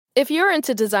If you're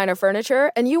into designer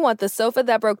furniture and you want the sofa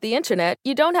that broke the internet,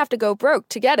 you don't have to go broke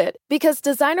to get it. Because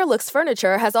Designer Looks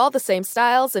furniture has all the same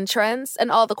styles and trends and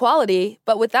all the quality,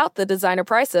 but without the designer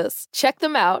prices. Check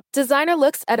them out. Designer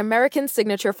Looks at American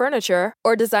Signature Furniture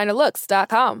or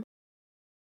designerlooks.com.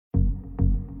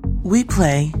 We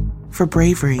play for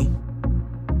bravery.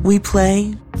 We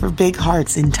play for big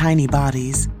hearts in tiny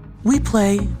bodies. We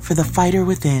play for the fighter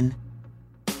within.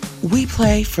 We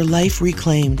play for life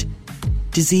reclaimed.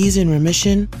 Disease in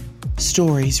remission,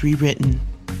 stories rewritten.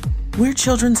 We're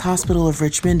Children's Hospital of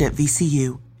Richmond at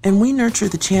VCU, and we nurture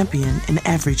the champion in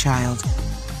every child.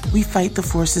 We fight the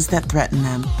forces that threaten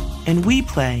them, and we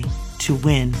play to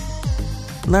win.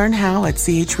 Learn how at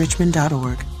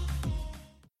chrichmond.org.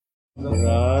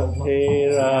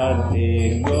 Radhe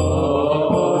Radhe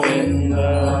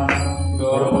Govinda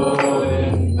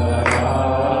Govinda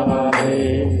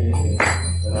Radhe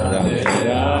Radhe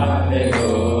Radhe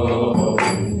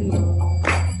Govinda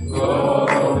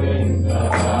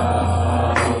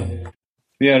Radhe.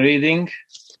 We are reading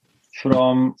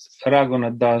from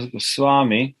Raghunath Das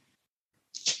Goswami,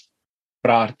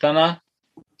 Prarthana,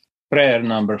 prayer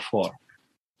number 4.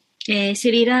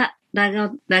 シリラ・ラ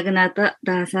グナタ・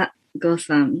ダーサ・ゴ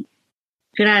スワミ、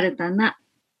プラルタナ、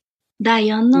第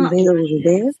4の祈り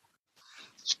です。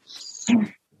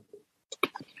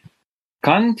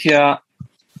カンティア・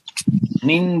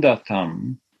ニンダタ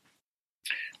ム、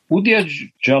ウディア・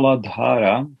ジャラダハ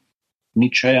ラ、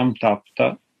ニチャヤムタプ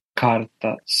タ、カー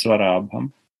タ・スワラバ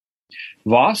ム、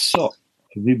ワソ・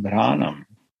ヴィブラナム、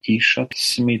イシャト・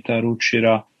スミタ・ルチ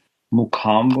ラ・ム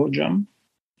カンボジャム、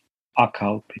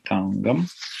Akalpitangam,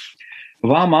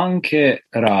 Vamanke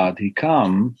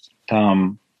Radhikam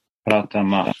Tam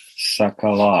Pratama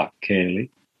Sakala Keli,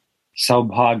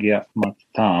 Saubhagya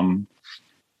Mattam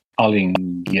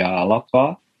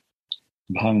Alingyalapa,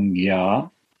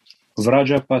 Bhangya,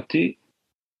 Vrajapati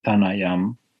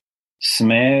Tanayam,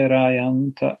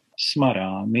 Smerayanta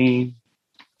Smarami.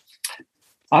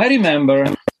 I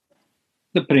remember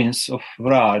the Prince of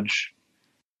Vraj,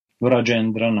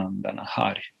 Vrajendranandana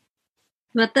Hari.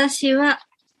 私は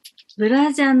ブ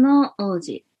ラジャの王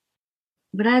子、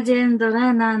ブラジェンド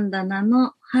ラナンダナ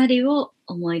の針を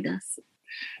思い出す。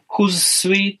Whose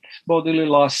sweet bodily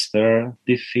luster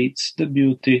defeats the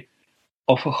beauty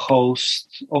of a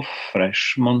host of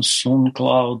fresh monsoon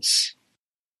clouds.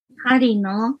 針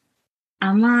の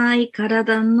甘い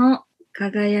体の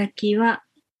輝きは、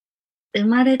生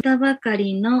まれたばか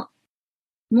りの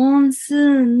モンス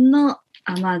ーンの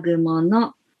雨雲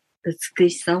の美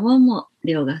しさをも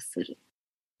凌駕する。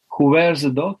Who wears a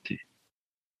dhoti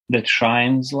that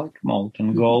shines like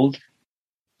molten gold?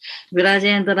 ブラジ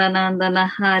ェンドラナンダナ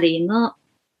ハーリーの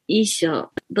衣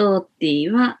装、ドーティ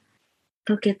ーは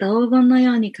溶けた黄金の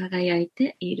ように輝い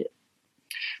ている。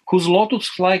Whose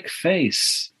lotus-like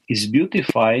face is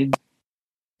beautified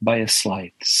by a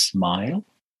slight smile?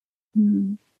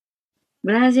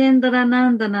 ブラジェンドラナ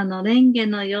ンダナのレンゲ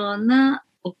のような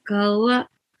お顔は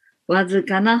わず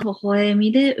かな微笑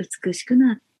みで美しく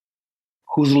なる。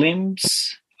Whose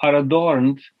limbs are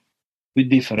adorned with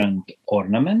different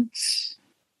ornaments?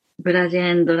 ブラジ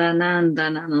ェンドラナンダ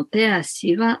ナの手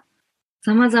足は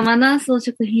様々な装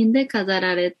飾品で飾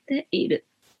られている。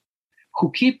Who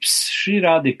keeps Sri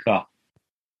Radhika,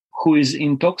 who is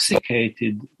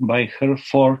intoxicated by her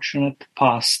fortunate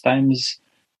pastimes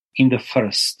in the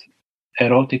first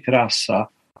erotic rasa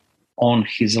on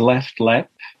his left lap?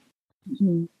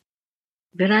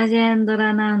 ブラジェンド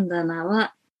ラナンダナ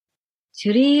は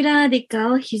シュリーラーディ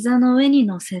カを膝の上に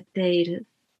乗せている。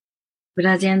ブ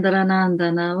ラジェンドラナン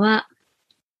ダナは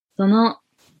その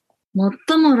最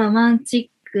もロマン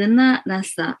チックなラ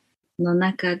サの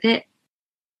中で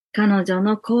彼女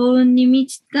の幸運に満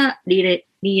ちたリ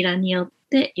ーラによっ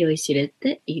て酔いしれ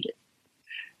ている。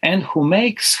And who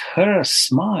makes her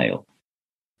smile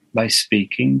by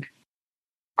speaking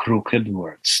crooked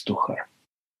words to her.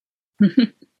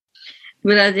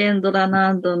 ブラジェンドラ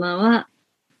ナンダナは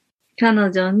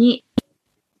彼女に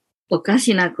おか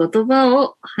しな言葉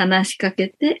を話しかけ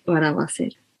て笑わせ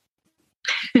る。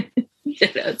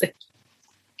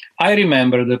I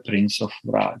remember the Prince of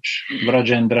Vraj,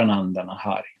 Vrajendranandana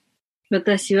Hari.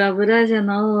 私はブラジャ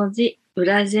の王子、ブ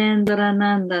ラジェンドラ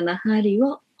ナンダナハリ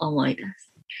を思い出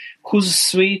す。Whose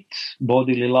sweet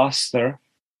bodily luster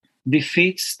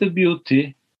defeats the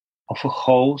beauty of a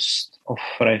host of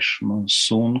fresh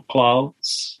monsoon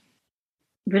clouds.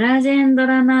 ブラジェンド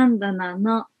ラナンダナ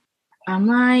の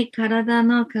甘い体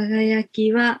の輝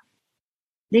きは、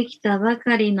できたば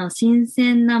かりの新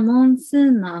鮮なモンス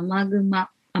ーンの雨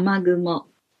雲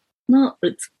の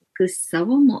美しさを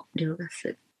も凌駕す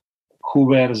る。Who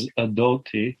wears a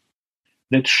dhoti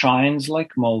that shines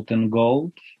like molten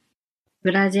gold.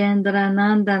 ブラジェンドラ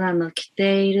ナンダナの着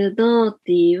ているドー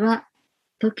ティーは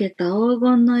溶けた黄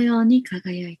金のように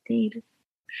輝いている。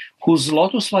Whose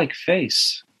lotus-like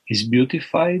face is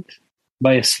beautified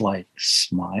by a slight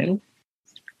smile.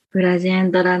 ブラジェ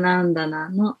ンドラナンダナ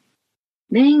の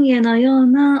レンゲのよう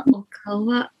なお顔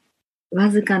はわ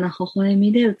ずかな微笑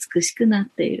みで美しくなっ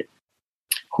ている。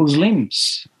Whose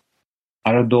limbs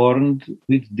are adorned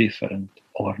with different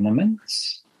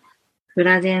ornaments. ブ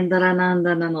ラジェンドラナン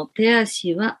ダナの手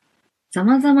足は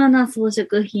様々な装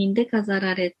飾品で飾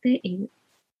られている。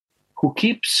Who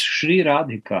keeps Sri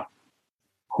Radhika,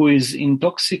 who is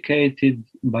intoxicated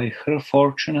by her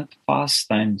fortunate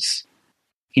pastimes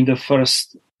in the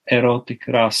first erotic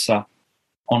rasa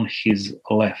on his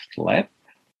left lap.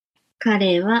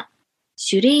 彼は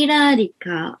シュリーラーディ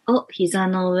カーを膝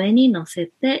の上に乗せ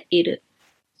ている。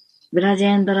ブラジ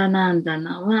ェンドラナンダ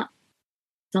ナは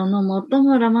その最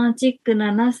もロマンチック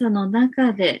なラサの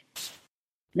中で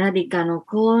ラディカの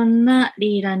こんな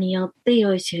リーラによって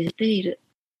酔いしれている。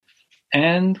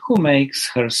And who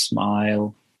makes her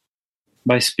smile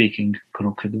by speaking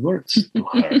crooked words to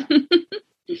her.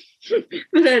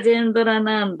 ブラジェンドラ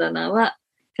ナンダナは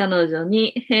彼女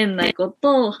に変なこ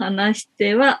とを話し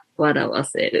ては笑わ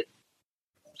せる。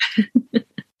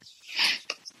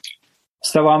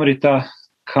Stavamrita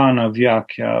Kana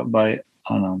Vyakya by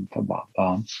Ananta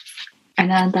Baba. ア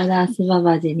ナンタダースバ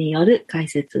バジによる解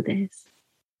説です。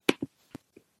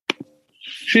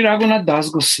Sri Raghunath Das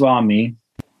Goswami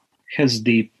has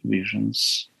deep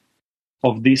visions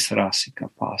of these Rasika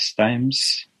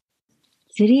pastimes.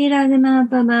 シリーラグナー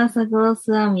タダーサゴー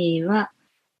スワミーは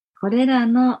これら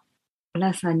の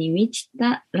ラサに満ち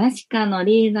たラシカの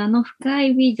リーダーの深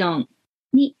いビジョン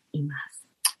にいます。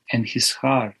And his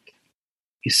heart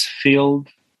is filled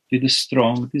with a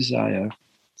strong desire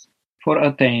for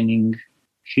attaining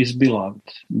his beloved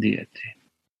deity.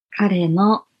 彼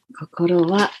の心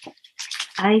は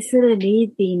愛するディ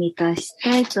ーティに達し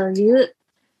たいという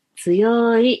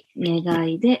強い願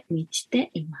いで満ち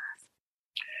ています。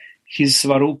His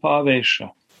Svarupa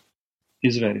Avesha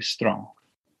is very strong.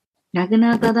 ラグ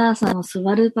ナータダーサのス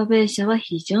ワルーパベーシャは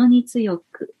非常に強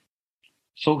く。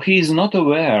So he is not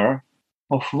aware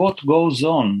of what goes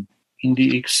on in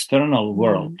the external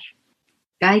world.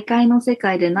 外界の世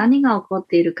界で何が起こっ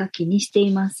ているか気にして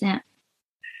いません。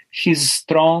His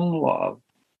strong love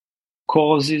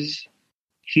causes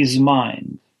his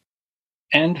mind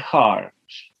and heart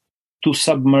to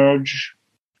submerge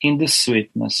in the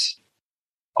sweetness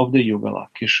of the Yugala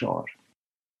Kishore.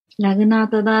 ラグナー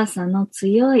タダーサの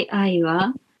強い愛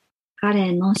は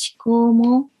彼の思考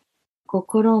も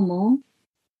心も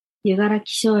ユガラ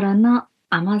キショーラの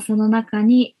甘さの中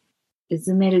にう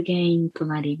ずめる原因と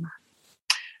なります。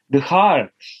The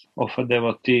heart of a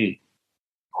devotee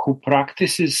who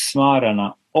practices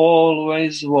smarana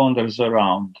always wanders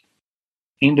around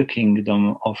in the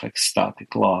kingdom of ecstatic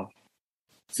love.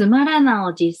 スマラナ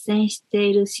を実践して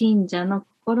いる信者の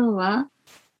心は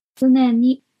常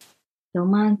にロ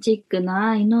マンチックな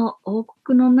愛の王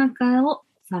国の中を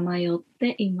さまよっ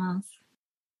ています。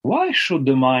Why should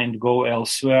the mind go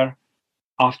elsewhere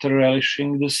after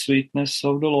relishing the sweetness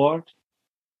of the Lord?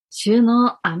 主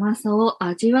の甘さを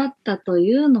味わったとい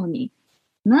うのに、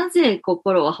なぜ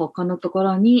心は他のとこ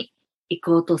ろに行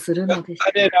こうとするのでしょ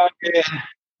うか。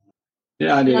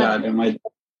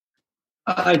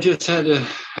I just had a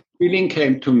feeling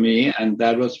came to me, and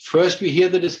that was first we hear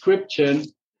the description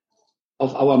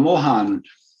of our Mohan.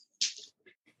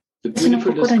 The 私の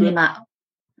beautiful 心に description は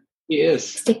he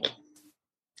is.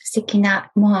 素敵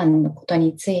なモアンのこと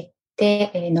につい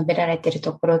て、述べられている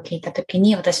ところを聞いたとき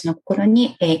に私の心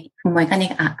に、思いが、上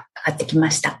がってきま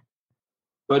した。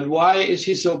But why is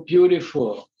he so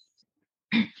beautiful?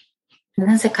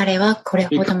 なぜ彼はこれ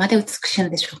ほどまで美しいの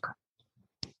でしょうか。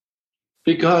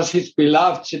Because his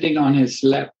beloved sitting on his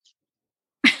lap.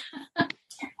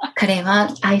 彼は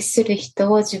愛する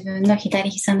人を自分の左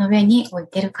膝の上に置い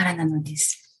ているからなので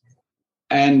す。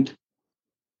And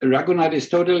Raghunath is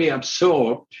totally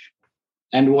absorbed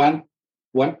and want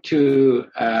to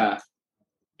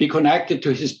be connected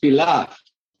to his beloved.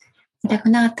 ラグ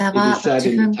ナータは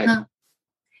自分が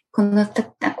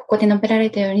ここで述べられ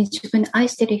たように自分の愛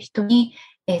している人に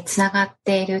つながっ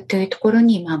ているというところ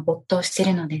に今没頭してい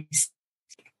るのです。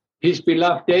His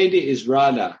beloved deity is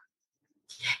Radha.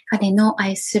 彼の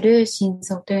愛する心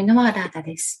臓というのはラーダ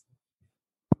です。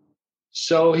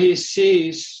So he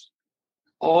sees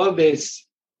all this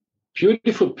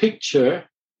beautiful picture,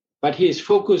 but he is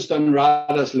focused on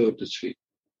Radha's lotus feet.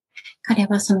 彼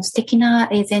はその素敵な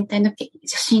全体の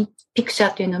写真、ピクチャ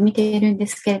ーというのを見ているんで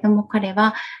すけれども、彼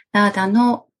はラーダ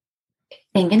の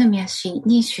蓮華の御足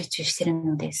に集中している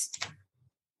のです。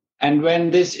And when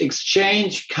this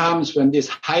exchange comes, when this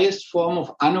highest form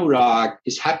of anurag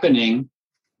is happening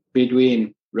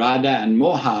between Radha and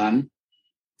Mohan,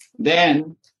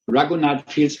 then Raghunath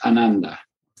feels Ananda.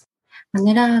 ア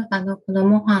ヌラーガのこの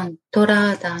モハンと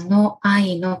ラーダの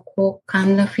愛の交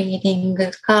換のフィーリン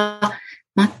グが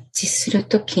マッチする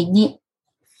ときに、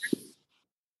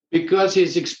Because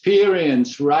his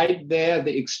experience right there, the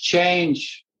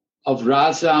exchange of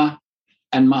Rasa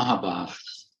and Mahabharata.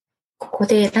 ここ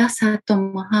でラサと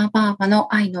マハバーバ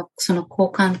の愛のその交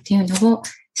換っていうのを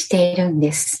しているん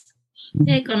です。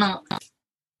で、この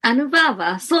アヌバー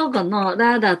バ、相互の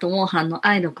ラーダとモーハンの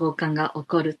愛の交換が起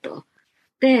こると。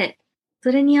で、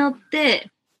それによっ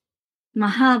て、マ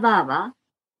ハーバーバ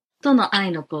との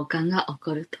愛の交換が起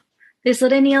こると。で、そ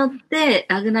れによって、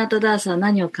ラグナータダーサは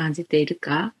何を感じている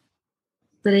か。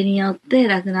それによって、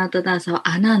ラグナータダーサは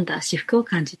アナンダ、至福を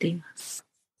感じています。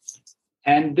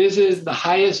And this is the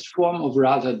highest form of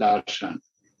Radha Darshan.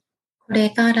 これ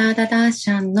がラーダダー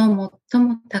シャンの最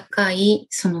も高い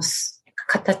その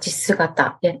形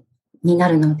姿にな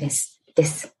るのです。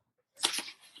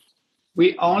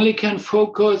We only can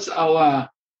focus our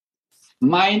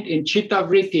mind in Chitta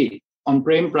Vritti on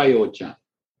Prem Prayoja.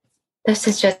 私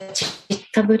たちはチッ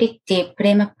タブリッティ、プ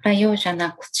レーマプラヨージャ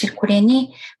ナ、これ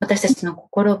に私たちの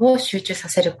心を集中さ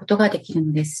せることができる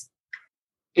のです。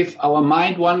If our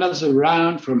mind wanders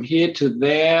around from here to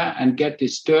there and get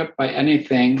disturbed by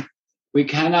anything, we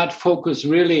cannot focus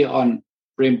really on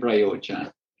Prem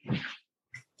Prayoja.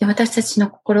 私たちの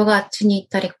心があっちに行っ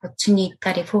たりこっちに行っ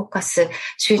たりフォーカス、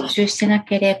集中してな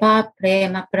ければプレ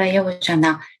ーマプラヨージャ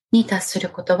ナに達する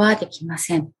ことはできま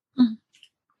せん。プ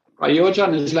ラヨージ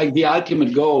ャナ is like the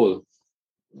ultimate goal.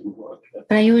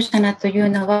 プラヨージャナという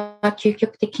のは究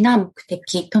極的な目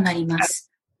的となります。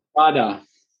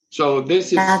So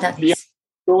this is the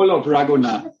goal of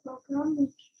Raghunath.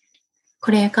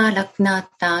 これがラグナー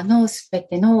タのすべ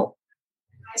ての、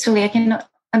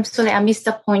I'm sorry, I missed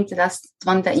the point. That's the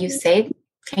one that you said.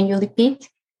 Can you repeat?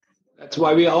 That's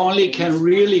why we only can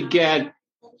really get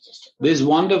these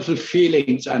wonderful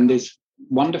feelings and this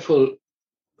wonderful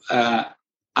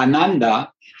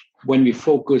ananda when we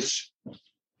focus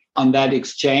on that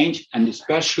exchange and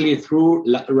especially through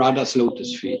Radha's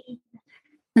lotus feet.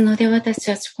 なので私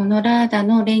たちこのラーダ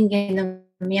の蓮華の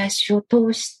御足を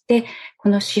通してこ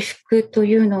の至福と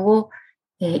いうのを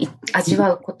味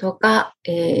わうことが、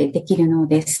できるの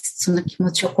です。その気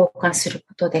持ちを交換する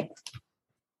ことで。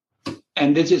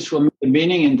And this is from the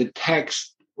meaning in the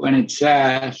text when it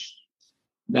says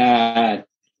that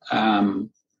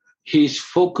he's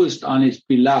focused on his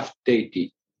beloved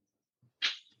deity.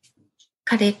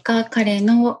 彼が彼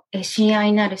の親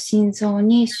愛なる心臓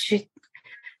に集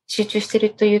中してい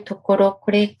るというところ、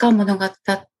これが物語っ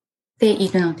てい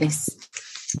るのです。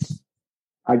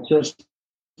I just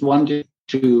wanted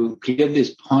to clear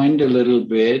this point a little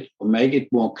bit or make it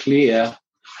more clear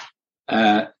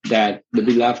that the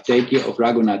beloved deity of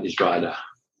Raghunath is Radha.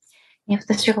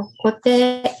 私がここ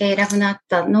で、ラグナッ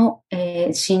タの、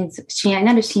親愛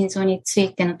なる心臓につ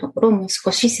いてのところをもう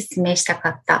少し説明したか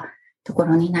ったとこ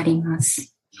ろになりま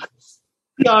す。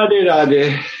ラデラ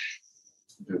デ。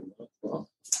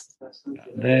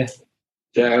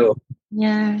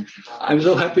Yeah. I'm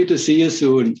so happy to see you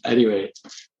soon. Anyway,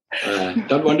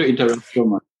 don't want to interrupt so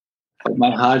much. But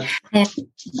my heart is.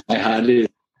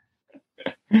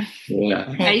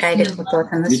 Yeah. 帰ることを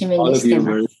楽しみにして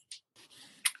ます。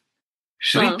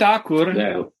Shri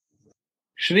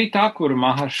Thakur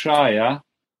Mahashaya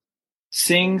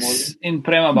sings in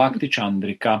Prema Bhakti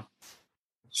Chandrika.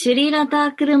 シュリーラ・タ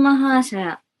ークル・マハーシ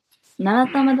ャ、ナラ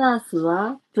タマダース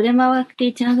はプレマバクテ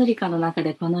ィ・チャンドリカの中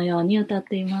でこのように歌っ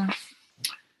ています。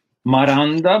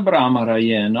Maranda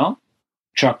Brahmarayena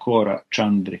Chakora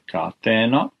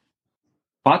Chandrikatena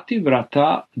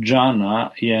Pativrata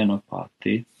Jana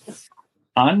Yenopati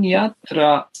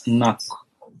Anyatra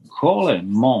Nakole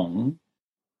Mon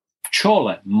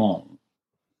Chole Mon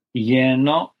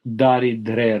Yeno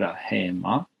Daridrera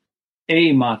Hema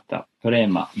Eimata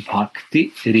Prema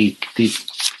Bhakti Rikti.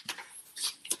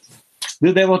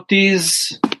 The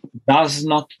devotees does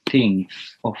not think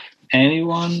of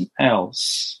anyone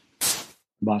else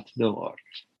but the Lord.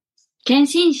 献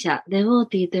身者、デボー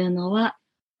ティーというのは、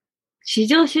至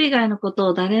上主以外のこと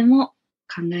を誰も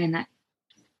考えない。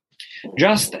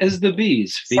Just as the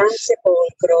bees fix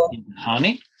in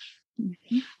honey,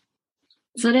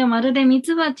 それをまるでミ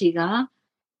ツバチが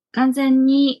完全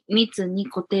に蜜に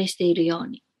固定しているよう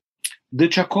に。the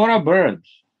chakora bird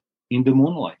in the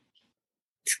moonlight,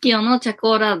 月夜のチャ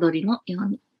コーラ鳥のよう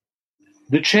に。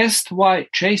the chaste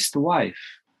wife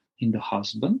in the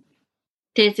husband,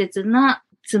 定切な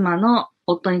妻の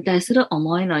夫に対する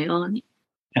思いのように、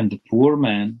and the poor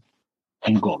man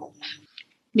in gold.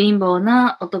 貧乏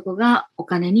な男がお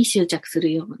金に執着す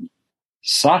るように、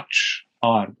Such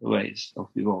are the ways of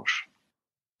devotion.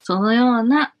 そのよう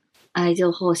な愛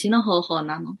情奉仕の方法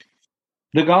なのです。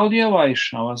The Gaudiya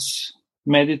Vaishnavas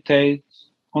meditate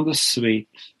on the sweet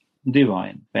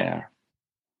divine pair.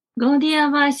 ゴーディア・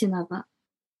バイシュナバ、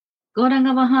ゴーラン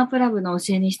ガ・バハープラブの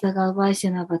教えに従うバイシ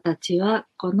ュナバたちは、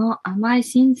この甘い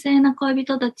神聖な恋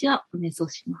人たちを瞑想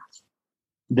します。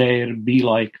Their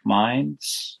be-like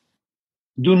minds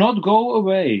do not go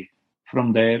away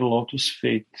from their lotus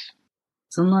feet.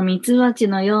 そのミツバチ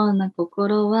のような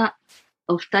心は、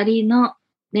お二人の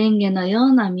蓮華のよ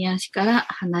うな御足から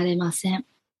離れません。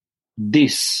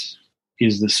This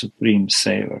is the supreme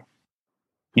savor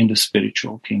in the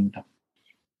spiritual kingdom.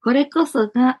 これこそ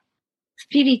が、ス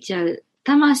ピリチュアル、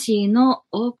魂の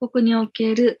王国にお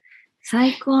ける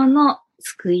最高の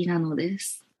救いなので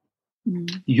す。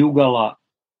Yugala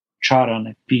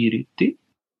charane piriti,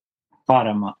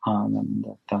 parama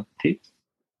ananda tati,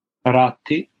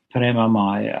 rati prema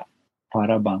maya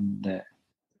parabande.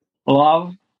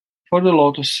 Love for the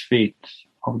lotus feet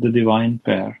of the divine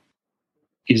pair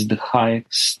is the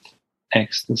highest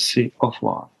ecstasy of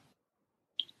love.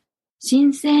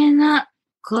 神聖な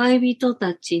恋人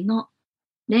たちの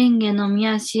蓮華の御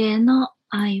足への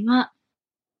愛は、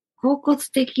高骨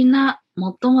的な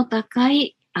最も高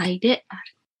い愛である。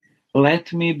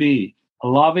Let me be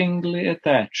lovingly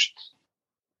attached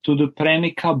to the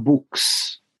Premika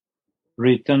books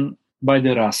written by the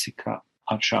Rasika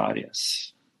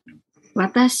Acharyas.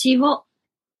 私を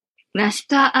ラシ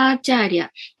カ・アーチャーリ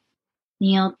ア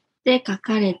によって書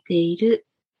かれている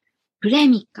プレ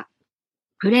ミカ、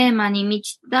プレーマに満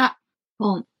ちた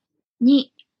本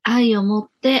に愛を持っ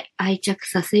て愛着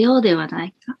させようではな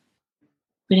いか。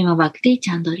プレマバクティ・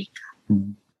チャンドリカ。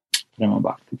Prema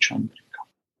Bhakti Chandrika.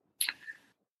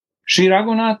 Sri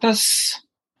Raghunatha's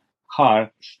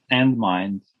heart and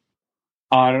mind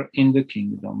are in the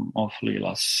kingdom of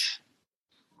Leelas.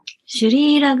 シュ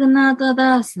リー・ラグナータ・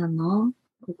ダーサの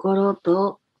心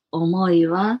と思い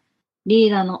はリ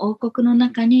ーラの王国の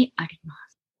中にありま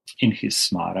す。In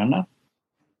his Smarana,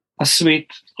 a sweet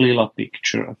Leela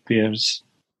picture appears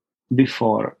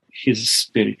before his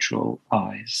spiritual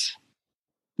eyes.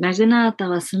 ラグナータ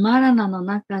はスマラナの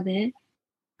中で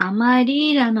甘い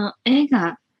リーラの絵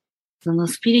がその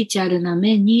スピリチュアルな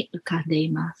目に浮かんでい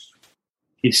ます。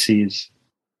He sees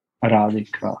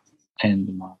Radhika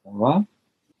and Madhava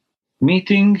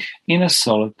meeting in a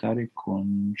solitary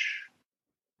kunj.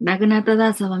 ラグナータ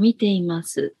ダーサは見ていま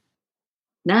す。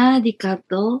ラーディカ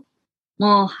と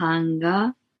モーハン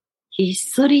がひっ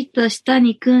そりとした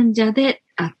ニクンジャで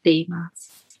会っていま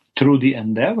す。Through the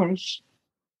endeavors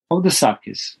of the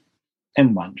Sakis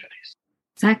and Manjaris.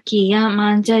 サキや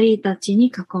マンジャリーたちに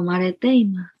囲まれてい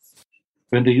ます。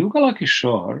When the Yugala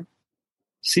Kishore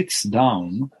sits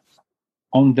down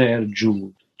on their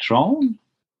jeweled throne,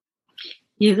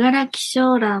 ユガラキシ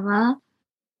ョーラは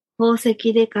宝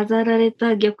石で飾られ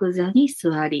た玉座に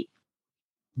座り、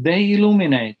they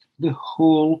illuminate the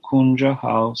whole Kunja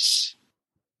house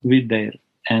with their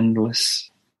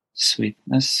endless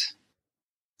sweetness.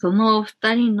 そのお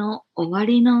二人の終わ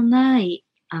りのない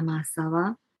甘さ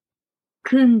は、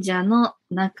クンジャの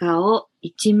中を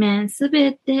一面す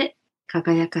べて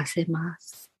輝かせま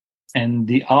す。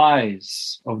And the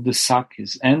eyes of the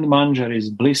Sakis and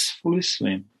Manjaris blissfully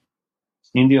swim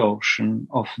in the ocean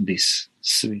of this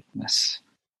sweetness.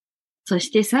 そし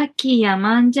てサキや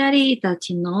マンジャリーた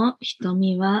ちの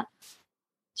瞳は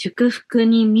祝福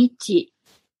に満ち、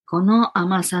この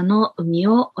甘さの海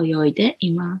を泳いで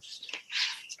います。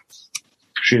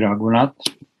Sri Raghunath,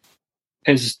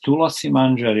 as Tulasi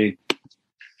Manjari,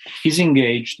 is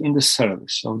engaged in the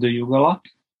service of the Yugala.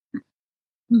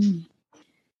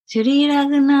 シュリーラ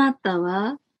グナータ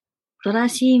はトラ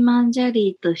シーマンジャ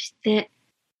リーとして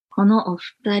このお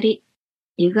二人、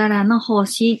ユガラの奉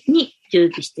仕に従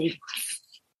事しています。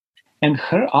And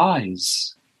her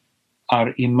eyes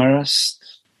are immersed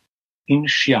in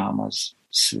Shyama's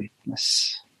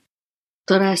sweetness.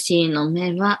 トラシーの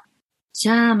目はシ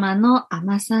ャーマの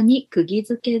甘さに釘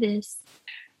付けです。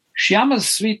Shyama's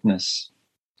sweetness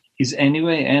is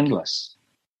anyway endless.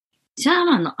 シャー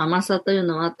マの甘さという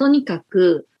のはとにか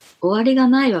く終わりが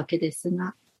ないわけです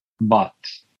が、But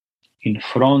in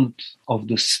front of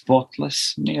the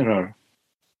spotless mirror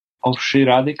of Sri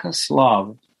Radhika's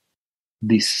love,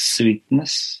 this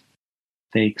sweetness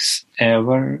takes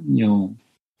ever new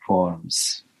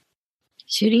forms.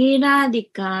 シュリーラーディ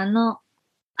カーの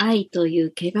愛とい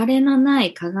う汚れのな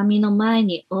い鏡の前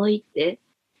に置いて、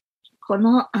こ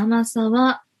の甘さ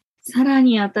はさら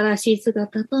に新しい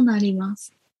姿となりま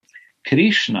す。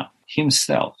Krishna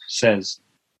himself says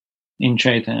in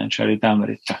Chaitanya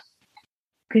Charitamrita,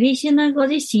 クリシュナご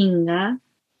自身が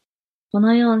こ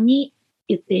のように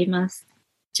言っています。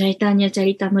チャイタニャチャ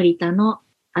リタムリタの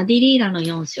アディリーラの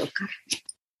4章から。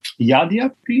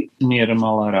Yadyapi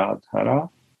nirmala radhara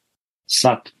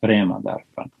sat prema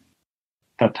darpana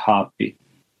tathapi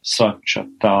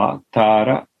swachata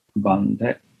tara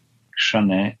bande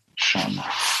kshane shana.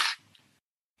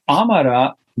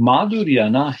 Amara madhurya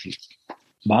nahi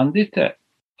bandite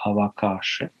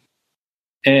avakashe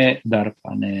e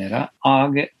darpanera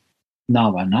age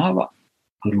nava nava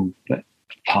rupe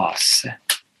passe.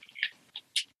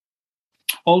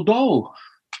 Although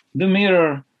the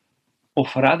mirror of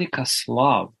Radhika's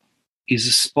love is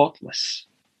spotless,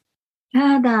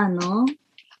 ラーダーの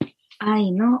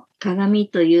愛の鏡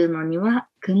というのには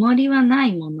曇りはな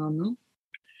いものの、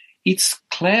its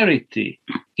clarity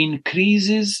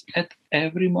increases at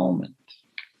every moment.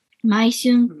 毎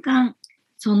瞬間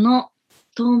その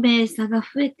透明さが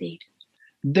増えている。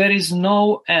There is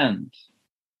no end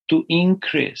to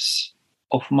increase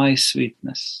of my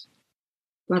sweetness.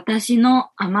 私の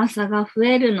甘さが増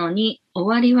えるのに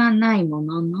終わりはないも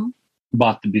のの、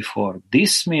But before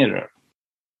this mirror,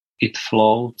 it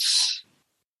floats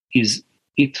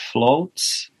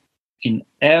in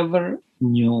ever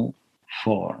new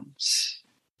forms.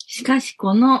 しかし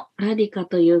このラディカ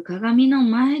という鏡の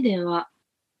前では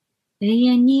永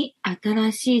遠に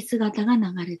新しい姿が流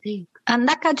れていく。And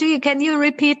Nakaji, can you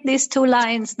repeat these two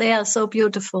lines? They are so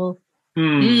beautiful.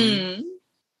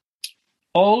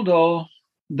 Although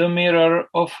the mirror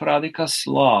of Radhika's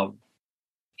love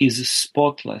is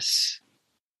spotless,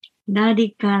 ラデ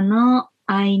ィカの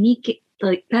愛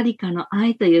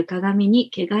という鏡に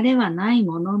汚れはない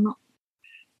ものの、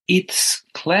its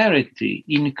clarity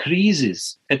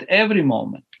increases at every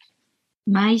moment.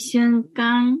 毎瞬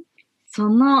間そ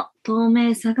の透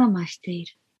明さが増してい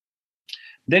る。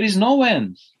There is no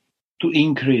end to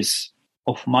increase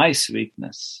of my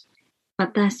sweetness.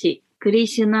 私、クリ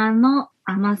シュナの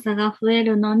甘さが増え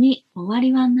るのに終わ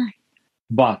りはない。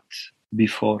But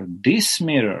before this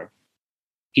mirror,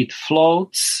 it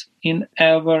floats in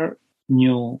ever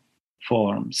new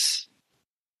forms.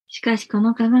 しかしこ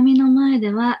の鏡の前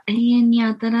では永遠に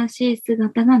新しい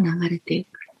姿が流れてい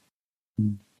く。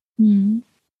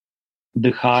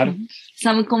The heart.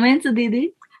 Some comments,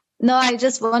 Didi? No, I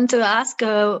just want to ask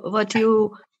what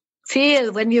you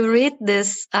feel when you read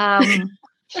this.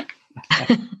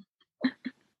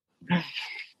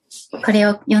 これ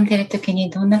を読んでるときに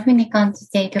どんな風に感じ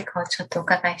ているかをちょっとお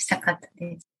伺いしたかった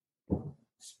です。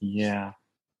Yeah.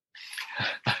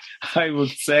 I would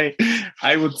say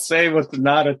what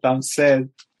Narottam said.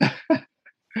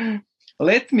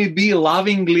 Let me be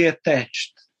lovingly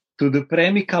attached to the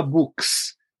Premika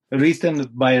books written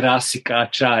by Rasika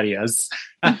Acharyas.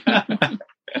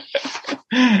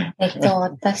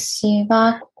 私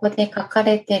はここで書か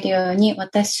れているように、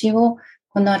私を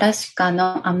このラシカ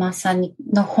の甘さ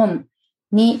の本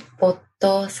に没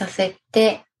頭させ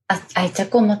て、愛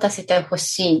着を持たせてほ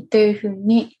しいというふう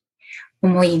に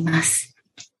思います。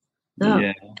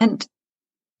Yeah. And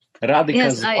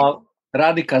Radhika's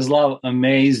love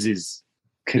amazes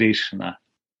Krishna.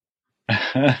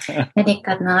 ラディ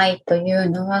カの愛という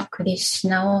のはクリシュ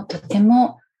ナをとて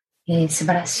も、素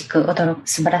晴ら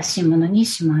しいものに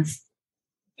します。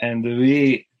And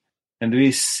we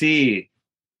see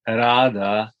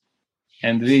Radha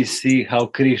and we see how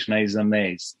Krishna is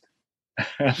amazed.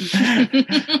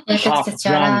 私たち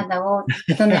はラーダを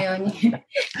どのようにク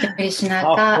リシュナ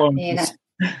が、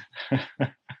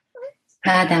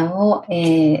ラーダを、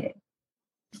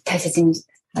大切に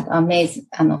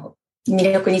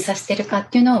魅力にさせているかっ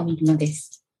ていうのを見るので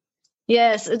す。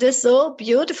Yes, it is so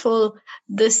beautiful,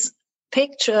 this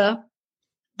picture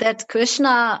that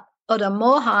Krishna or the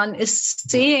Mohan is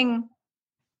seeing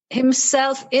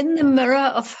himself in the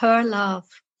mirror of her love.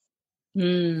 ク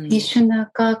リシュ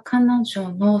ナが彼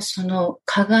女のその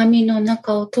鏡の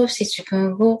中を通して自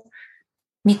分を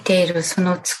見ているそ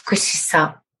の美し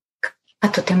さが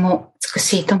とても美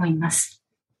しいと思います。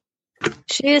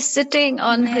She is sitting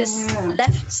on his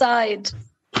left side,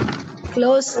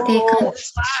 close to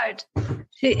his heart.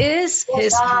 She is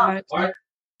his heart.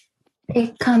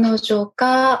 で、彼女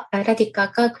が、ラディカ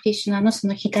がクリシュナのそ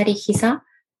の左膝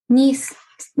に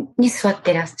座っ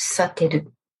てい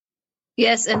る。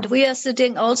Yes, and we are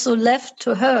sitting also left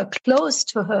to her, close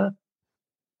to her.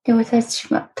 で、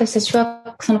私たち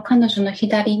はその彼女の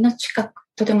左の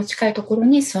とても近いところ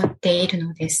に座っている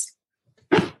のです。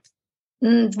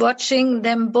And watching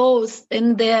them both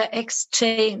in their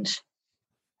exchange.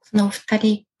 その二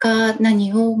人が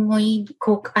何を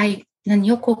交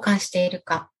換している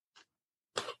か。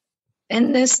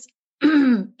And this,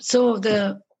 so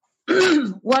the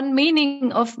one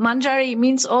meaning of Manjari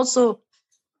means also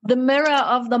the mirror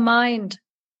of the mind.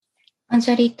 マン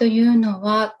ジャリというの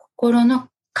は心の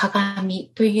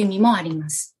鏡という意味もありま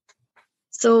す。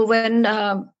So when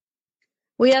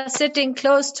we are sitting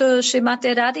close to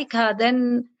Srimati Radhika,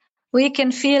 then we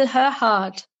can feel her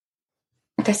heart.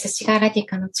 私たちがラディ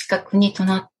カの近くに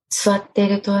座ってい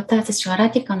ると、私たちはラ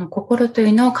ディカの心とい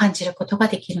うのを感じることが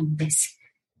できるのです。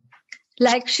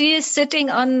Like she is sitting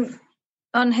on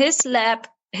his lap,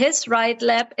 his right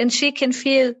lap, and she can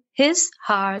feel his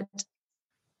heart.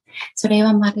 それ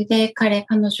はまるで彼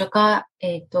女が、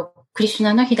クリシュ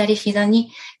ナの左膝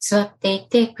に座ってい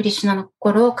て、クリシュナの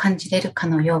心を感じれるか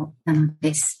のようなの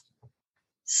です。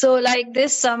So like this,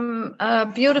 some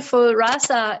beautiful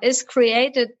rasa is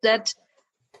created that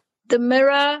the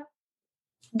mirror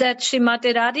that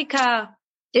Srimati Radhika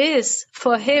is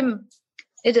for him,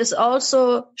 it is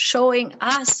also showing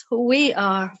us who we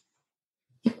are.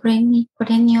 これに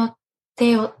よっ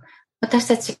て私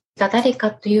たちが誰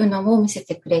かというのを見せ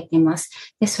てくれていま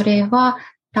す。で、それは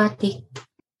ラディ。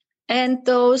And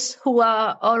those who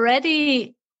are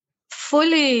already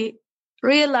fully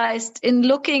realized in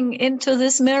looking into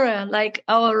this mirror, like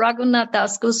our Raghunath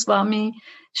Das Goswami,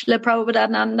 Srila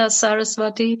Prabhupada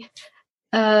Saraswati,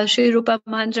 Sri Rupa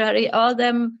Manjari, all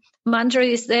them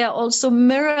Manjaris, they also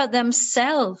mirror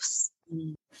themselves.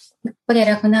 ここで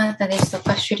ラグナータですと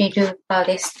か、シュリルーパ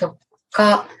ですと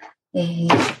か、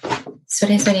そ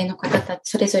れぞれの方たち、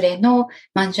それぞれの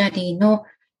マンジャリーの、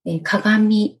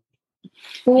鏡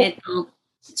を、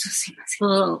すいませ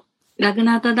ん。ラグ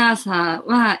ナータダーサ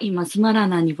は今スマラ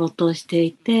ナに没頭して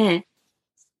いて、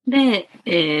で、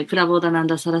プラボーダナン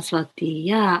ダサラスワティ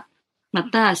や、ま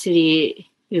たシ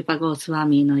リルーパゴースワ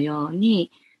ミーのように、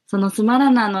そのスマ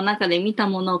ラナの中で見た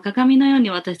ものを鏡のよう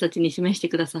に私たちに示して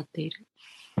くださっている。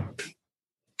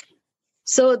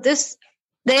So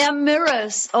they are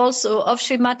mirrors also of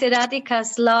Srimati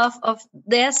Radhika's love, of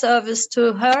their service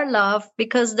to her love,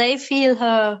 because they feel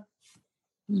her.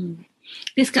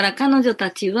 ですから彼女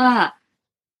たちは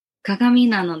鏡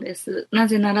なのです。な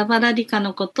ぜならばラディカ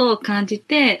のことを感じ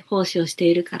て奉仕をして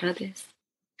いるからです。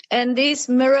And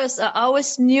these mirrors are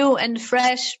always new and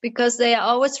fresh because they are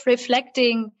always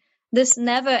reflecting this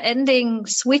never-ending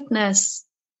sweetness.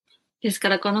 ですか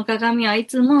らこの鏡はい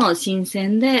つも新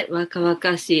鮮で若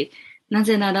々しい。な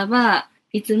ぜならば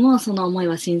いつもその思い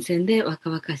は新鮮で若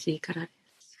々しいからです。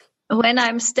When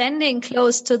I'm standing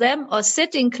close to them or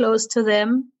sitting close to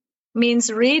them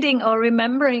means reading or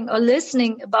remembering or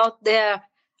listening about their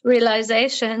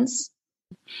realizations.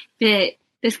 で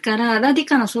すからラディ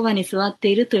カのそばに座って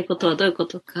いるということはどういうこ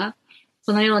とか。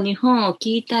このように本を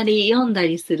聞いたり読んだ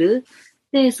りする。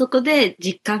で、そこで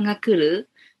実感が来る。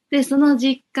で、その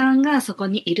実感がそこ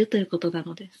にいるということな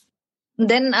のです。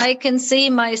Then I can see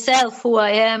myself who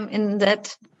I am in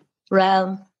that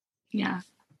realm. Yeah.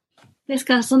 です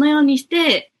からそのようにし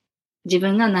て自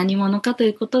分が何者かとい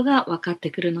うことが分かって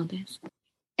くるのです。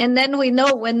And then we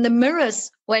know when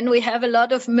we have a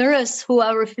lot of mirrors who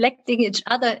are reflecting each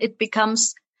other, it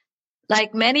becomes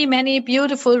like many, many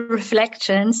beautiful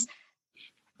reflections.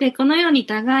 で、このように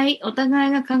お互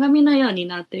いが鏡のように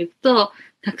なっていくと、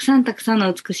たくさん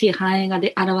の美しい反映が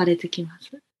現れてきま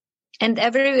す。And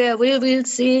everywhere we will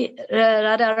see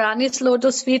Radharani's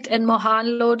lotus feet and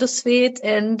Mohan lotus feet,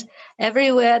 and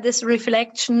everywhere this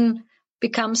reflection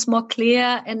becomes more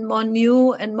clear and more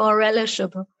new and more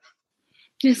relishable.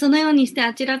 で、そのようにして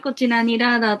あちらこちらに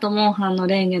ラーダーとモーハンの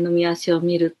蓮華の御足を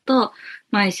見ると、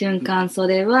毎瞬間そ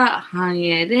れは繁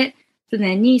栄で、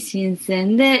常に新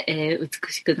鮮で、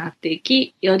美しくなってい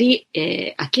き、より、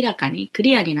明らかにク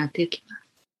リアになっていきます。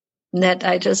That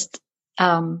I just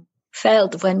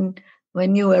felt when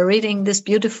you were reading this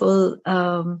beautiful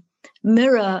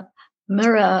mirror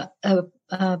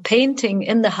painting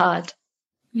in the heart.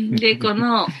 で、こ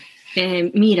の、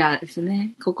ミラーです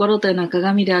ね。心というのは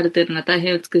鏡であるというのが大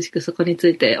変美しく、そこにつ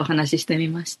いてお話ししてみ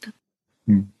ました。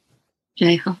ジ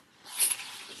ャイホ。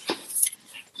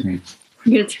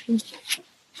Beautiful.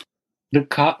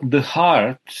 The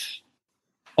heart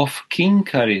of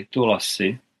Kinkari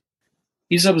Tulasi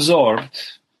is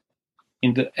absorbed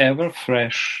in the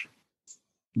ever-fresh,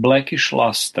 blackish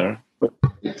luster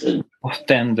of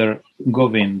tender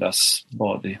Govinda's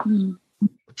body.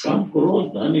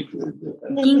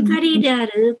 キンカリーであ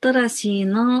るトラシー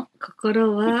の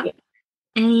心は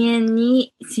永遠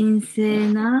に新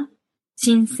鮮な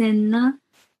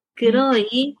黒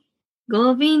い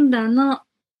ゴービンダの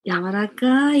柔ら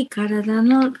かい体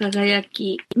の輝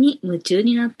きに夢中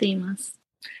になっています。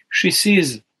She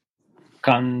sees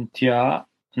Kantya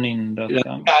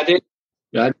Nindatam.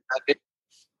 Radhe,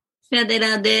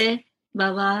 Radhe,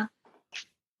 Baba.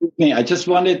 I just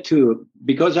wanted to,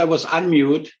 because I was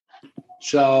unmute,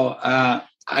 so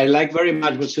I like very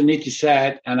much what Suniti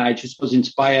said, and I just was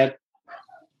inspired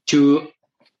to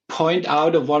point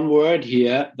out of one word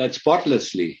here, that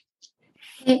spotlessly.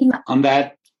 On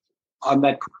that,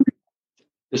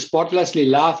 the spotlessly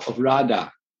love of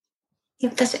Radha.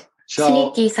 スニ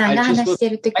ーティさんが話して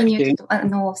いるときに、ス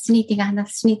ニーテ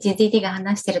ィ DD が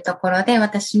話しているところで、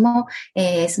私も、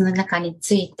その中に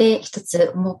ついて一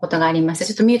つ思うことがありました。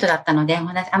ちょっとアンミュートだったのでお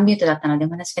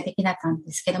話ができなかったん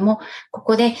ですけども、こ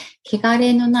こで、汚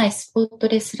れのないスポット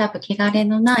レスラブ、汚れ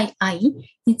のない愛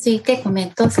についてコメ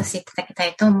ントをさせていただきた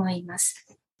いと思います。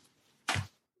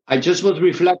I just was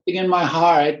reflecting in my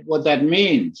heart what that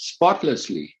means,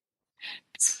 spotlessly.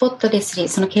 スポットレスリー、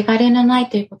その汚れのない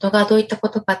ということがどういったこ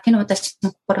とかっていうのを私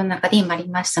の心の中で今あり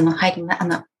ましたの、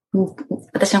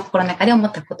私の心の中で思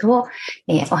ったことを、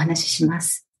お話ししま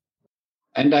す。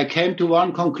And I came to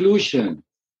one conclusion.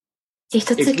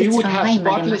 一つ結論が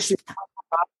今出ました。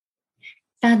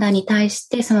ラーダに対し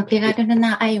てその汚れの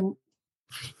ない愛を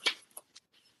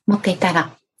持っていた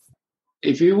ら、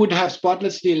If we would have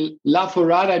spotlessly love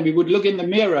for Radha and we would look in the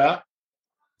mirror,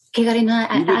 汚れのな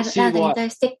いラーダに対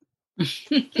して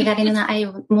汚れのない愛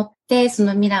を持って、そ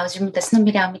の自分たちの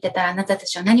未来を見てたら、私た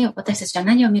ちは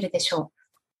何を見るでしょ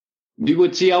う。We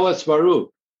would see our Swarup.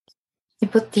 リ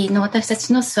ボティの私た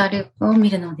ちのスワループを見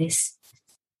るのです。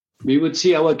We would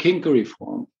see our Kinkari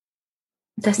form.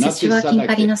 私たちはキン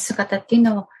カリの姿っていう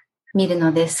のを見る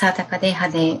のです。サータカデーハ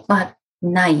では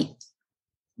ない。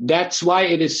That's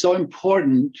why it is so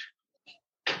important.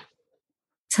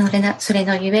 それ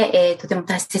のゆえ、とても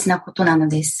大切なことなの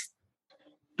です。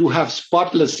To have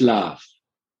spotless love.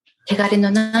 汚れ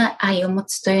のない愛を持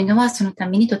つというのはそのた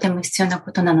めにとても必要な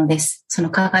ことなのです。そ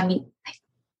の鏡。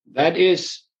That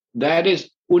is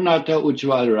Unnata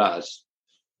Ujjwal Ras.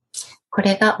 こ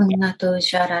れがUnnata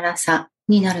Ujjwal Rasa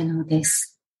になるので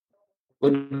す。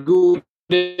What Gurudev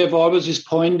always is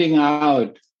pointing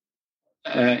out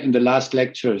in the last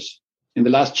lectures, in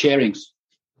the last sharings,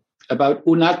 about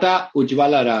Unnata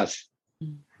Ujjwal Ras.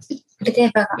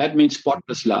 That means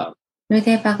spotless love. グル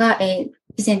デーバが、以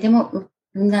前でも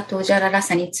ウンナトウジャララ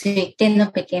サについて述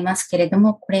べていますけれど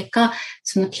も、これが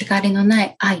その汚れのな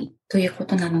い愛というこ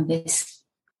となのです。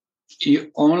You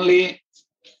only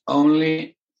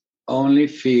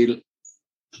feel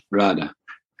Radha.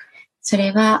 そ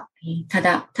れはた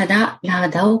だラー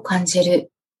ダを感じ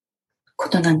るこ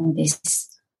となので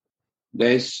す。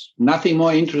There's nothing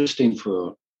more interesting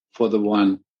for the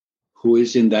one who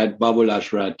is in that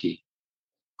Babulashrati,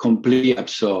 completely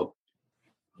absorbed.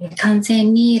 完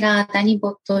全にラーダに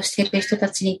没頭している人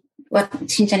たち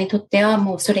信者にとっては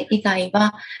もうそれ以外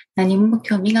は何も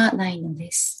興味がないの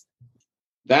です。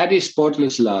That is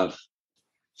spotless love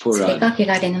for us. それが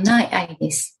汚れのない愛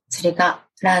です。それが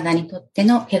ラーダにとって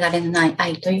の汚れのない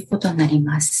愛ということになり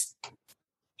ます。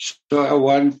So I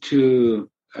want to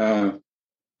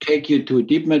take you to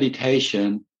deep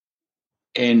meditation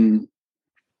in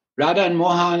Radha and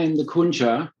Mohan in the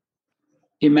Kunja.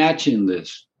 Imagine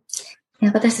this.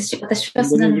 私は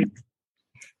その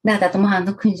ラーダとモハン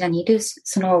のクンジャにいる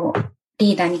その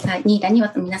リーダーに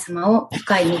皆様を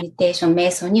深いメディテーション、瞑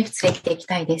想に連れて行き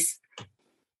たいです。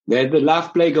There's the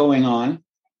love play going on.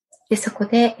 で、そこ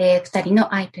で、二人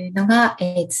の愛というのが、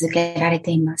続けられて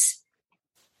います。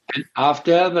And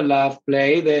after the love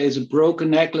play, there is a broken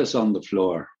necklace on the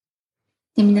floor.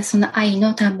 で、みんなその愛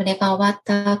のタンブレが終わっ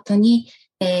た後に、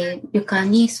床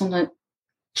にその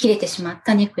切れてしまっ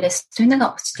たネックレスというの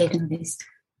が落ちているのです。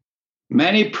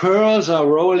Many pearls are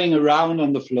rolling around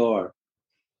on the floor.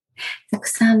 たく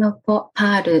さんのパ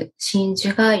ール、真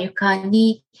珠が床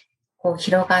にこう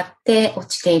広がって落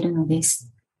ちているのです。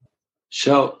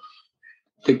So,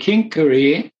 the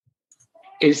Kinkari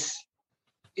is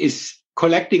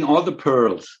collecting all the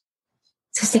pearls.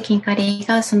 そしてキンカリー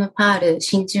がそのパール、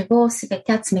真珠をすべ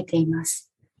て集めています。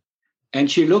And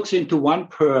she looks into one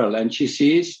pearl and she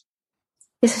sees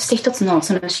で、そして一つの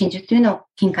その真珠というのを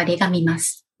キンカリーが見ま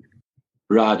す。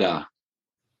Radha.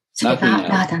 それが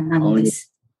ラーダなので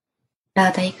す。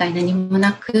ラーダ以外何も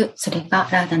なく、それが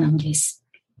ラーダなのです。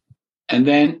And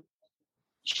then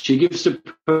she gives the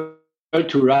pearl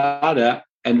to Radha,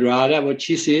 and Radha, what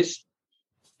she sees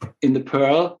in the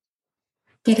pearl,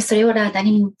 で、それをラーダ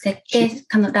に持ってって、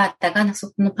ラーダが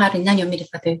そのパールに何を見る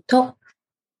かというと、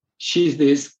she's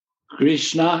this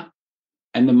Krishna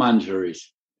and the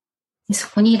Manjaris. そ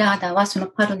こにラーダはその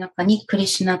パールの中にクリ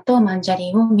シュナとマンジャ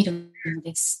リーを見るの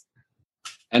です。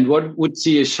And what would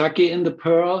see is Shakti in the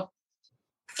pearl?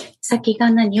 先が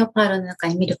何をパールの中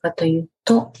に見るかという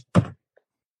と、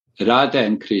Radha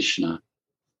and Krishna.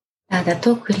 ラダ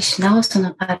とクリシュナをそ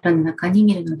のパールの中に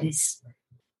見るのです。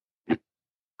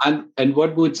And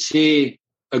what would see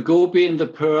a gopi in the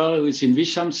pearl who is in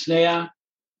Visham Sneha,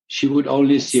 she would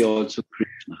only see also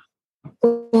Krishna.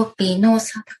 ゴピ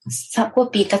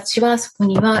ーたちはそこ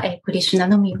にはクリシュナ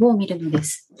のみを見るので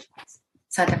す。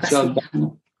So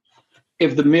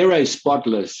if the mirror is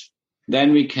spotless,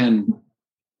 then we can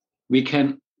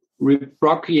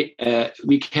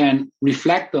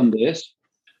reflect on this.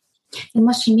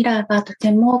 もしミラーがと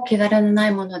ても汚れのな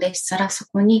いものでしたら、そ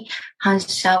こに反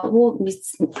射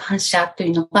とい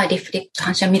うのが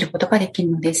反射を見ることができ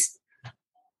るのです。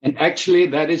And actually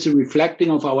that is a reflecting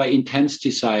of our intense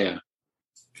desire.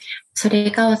 それ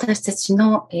が私たち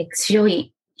の強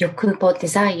い欲望、デ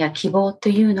ザイア、希望と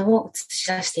いうのを映し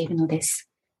出しているのです。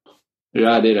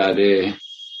ラデラデ。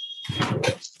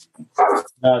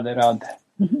ラデラデ。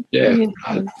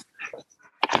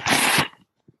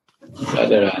ラ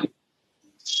デラデ。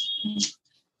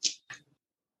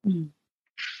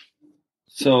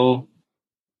So,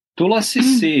 Tulasi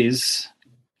says,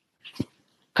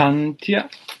 Kantya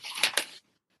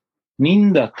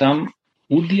Nindatam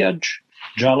Udyaj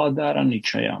Jaladhara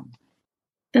Nichayam.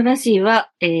 トラシー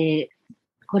は、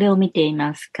これを見てい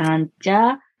ます。カンチ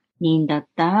ャ、ニンダ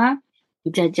タ、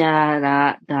ウジャジャ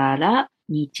ラダラ、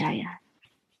ニチャヤ。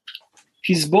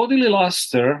His bodily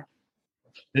luster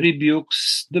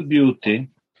rebukes the beauty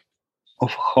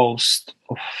of host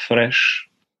of fresh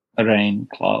rain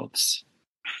clouds.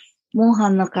 モーハ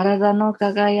ンの体の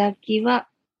輝きは、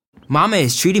Mama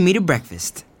is treating me to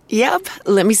breakfast. Yep.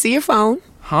 Let me see your phone.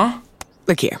 Huh?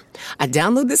 Look here. I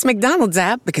download this McDonald's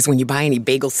app because when you buy any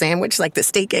bagel sandwich like the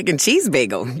steak, egg, and cheese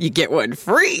bagel, you get one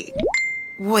free.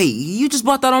 Wait, you just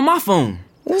bought that on my phone.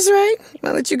 That's right.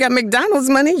 Now that you got McDonald's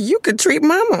money, you could treat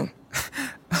Mama.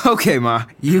 Okay, Ma.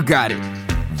 You got it.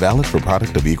 Valid for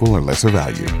product of equal or lesser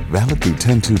value. Valid through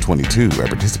 10/2/22 at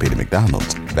participating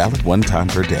McDonald's. Valid one time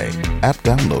per day. App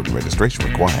download and registration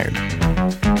required.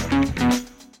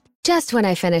 Just when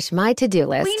I finish my to-do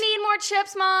list. We need more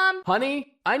chips, Mom.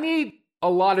 Honey, I need a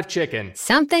lot of chicken.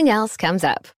 Something else comes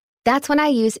up. That's when I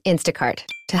use Instacart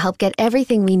to help get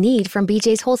everything we need from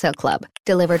BJ's Wholesale Club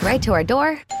delivered right to our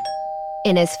door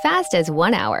in as fast as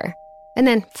 1 hour. And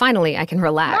then finally I can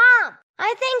relax. Mom,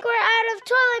 I think we're out of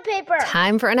toilet paper.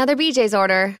 Time for another BJ's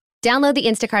order. Download the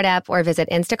Instacart app or visit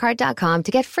instacart.com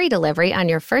to get free delivery on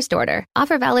your first order.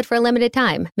 Offer valid for a limited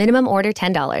time. Minimum order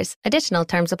 $10. Additional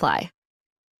terms apply.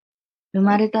 生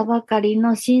まれたばかり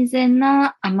の新鮮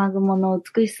な雨雲の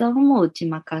美しさも打ち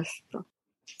負かすと。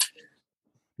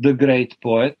The great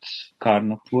poet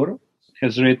Karnapur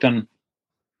has written,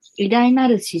 偉大な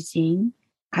る詩人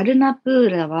カルナプー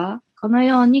ラはこの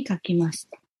ように書きまし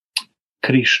た。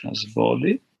Krishna's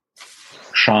body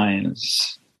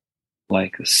shines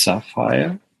like a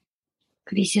sapphire.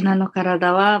 クリシュナの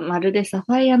体はまるでサ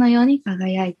ファイアのように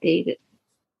輝いている。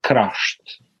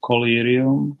Crushed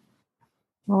collyrium.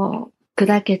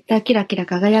 砕けたキラキラ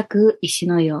輝く石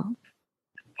のよ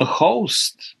う。A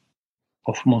host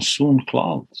of monsoon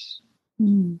clouds.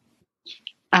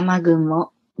 雨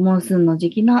雲、モンスーンの時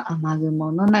期の雨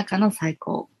雲の中の最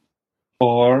高。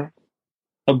Or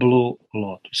a blue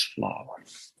lotus flower.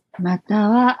 また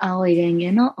は青いレン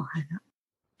ゲのお花。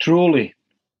Truly,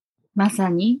 まさ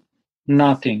に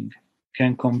nothing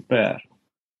can compare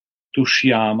to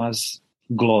Shyama's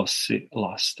glossy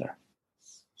luster.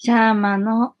 シャーマ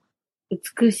の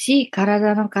美しい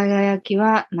体の輝き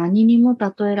は何にも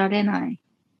例えられない。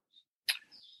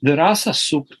The Rasa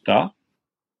Supta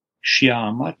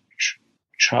Shyama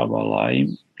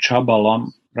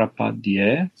Chabalam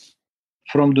Rapadye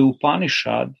from the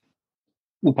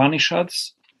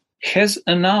Upanishads has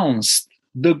announced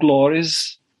the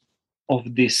glories of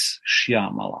this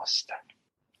Shyama luster.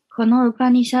 このウパ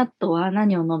ニシャットは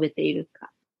何を述べている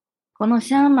か。この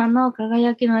シャーマの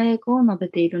輝きの栄光を述べ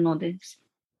ているのです。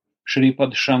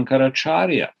Shripad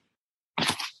Shankaracharya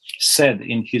said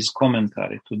in his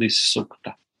commentary to this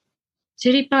sukta. シ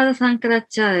ュリパーダ・サンカラ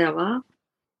チャーヤは、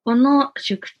この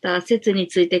シュクタ説に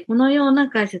ついてこのような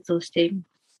解説をしています。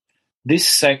This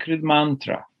sacred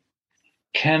mantra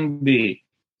can be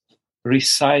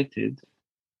recited,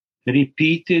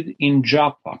 repeated in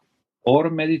japa,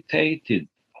 or meditated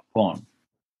upon.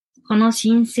 この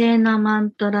神聖なマ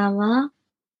ントラは、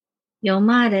読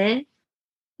まれ、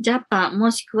ジャパ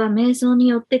もしくは瞑想に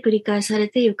よって繰り返され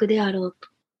ていくであろうと。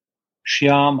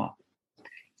Shyama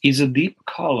is a deep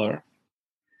color,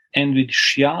 and with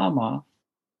Shyama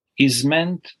is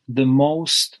meant the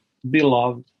most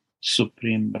beloved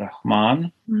Supreme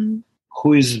Brahman,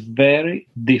 who is very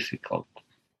difficult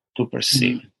to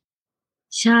perceive.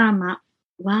 シャーマ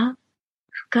は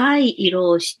深い色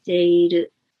をしてい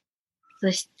る。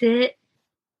そして、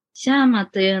シャーマ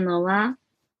というのは、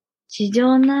至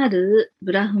上なる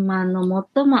ブラフマンの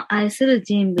最も愛する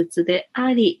人物で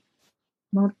あり、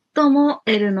最も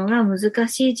得るのが難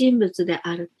しい人物で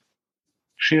ある。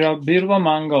Srila Birva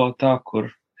Mangala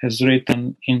Thakur has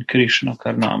written in Krishna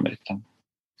Karnamritam,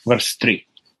 verse 3.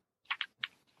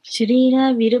 シュリー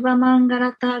ラ・ビルバマンガ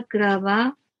ラタークラ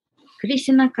は、クリ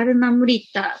シュナ・カルナムリ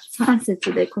タ3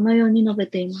節でこのように述べ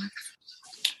ています。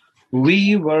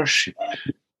We worship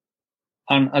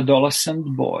an adolescent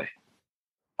boy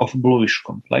of bluish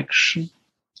complexion,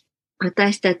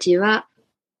 私たちは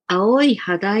青い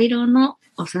肌色の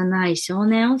幼い少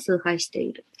年を崇拝して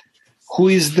いる。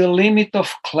who is the limit of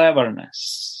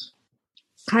cleverness.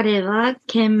 彼は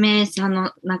賢明さ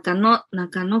の中の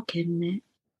賢明。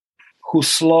who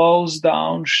slows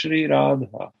down Sri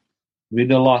Radha with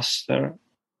the luster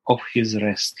of his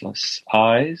restless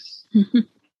eyes.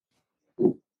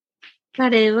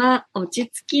 彼は落ち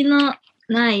着きの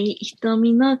ない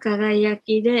瞳の輝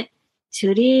きでシ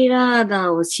ュリーラー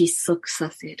ダを失速さ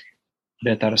せる。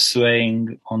that are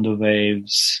swaying on the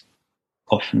waves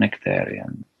of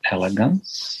nectarian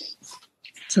elegance.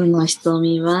 その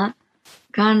瞳は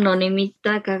甘露に満っ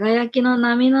た輝きの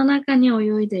波の中に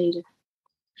泳いでいる。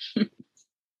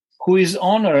who is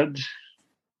honored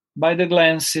by the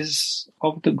glances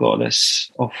of the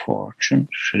goddess of fortune,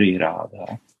 Sri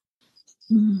Radha.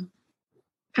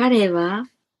 彼は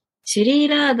シュリー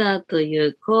ラーダとい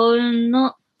う幸運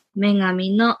の女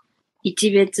神の一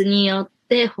別によっ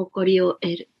て誇りを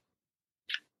得る。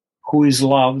who is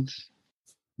loved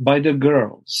by the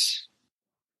girls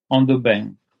on the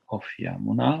bank of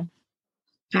Yamuna.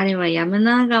 彼はヤム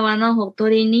ナー川のほと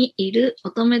りにいる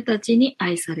乙女たちに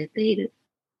愛されている。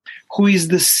who is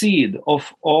the seed of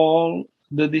all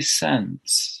the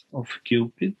descents of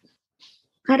Cupid.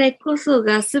 彼こそ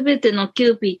がすべてのキ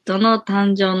ューピッドの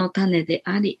誕生の種で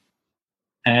あり。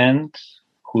and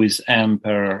who is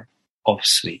emperor of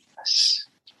sweetness.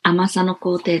 甘さの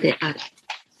皇帝である。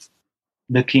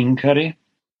The Kinkari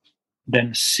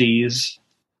then sees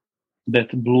that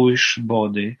bluish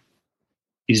body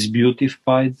is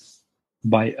beautified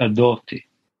by a doti,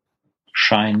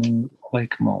 shining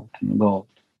like molten gold.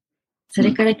 そ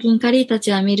れからキンカリーた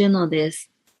ちは見るのです。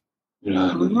こ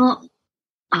の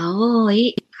青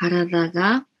い体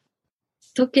が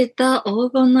溶けた黄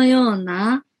金のよう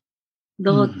な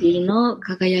ドーティーの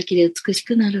輝きで美し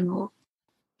くなるのを。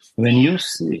When you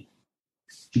see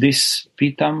this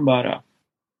pitambara,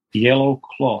 yellow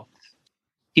cloth,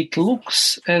 it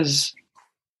looks as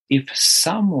if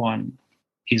someone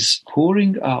is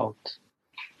pouring out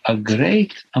a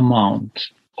great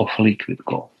amount of liquid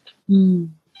gold.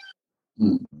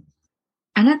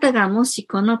 あなたがもし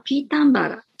このピータンバ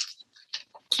ラ、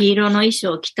黄色の衣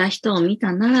装を着た人を見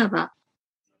たならば、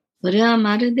それは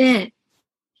まるで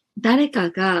誰か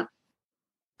が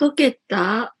溶け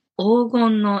た黄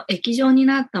金の液状に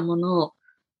なったものを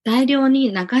大量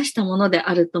に流したもので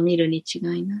あると見るに違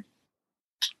いない。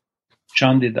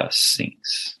Chandidas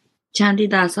sings. チャンディ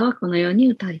ダーサはこのように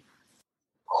歌いま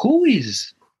す。Who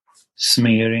is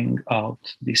smearing out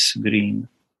this green,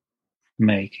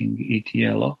 making it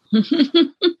yellow?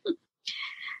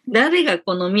 誰が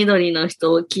この緑の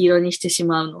人を黄色にしてし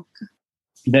まうのか。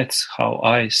That's how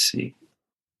I see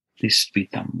this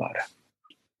pitambara.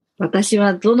 私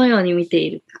はどのように見て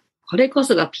いるか。これこ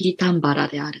そがピータンバラ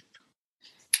である。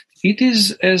It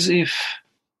is as if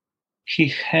he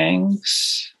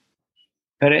hangs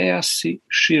Preyasi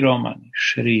Shiromani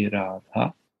Sri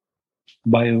Radha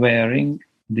by wearing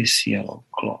this yellow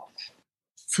cloth.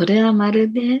 それはま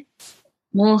るで、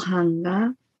モーハン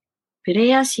がプレ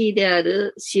ヤシーであ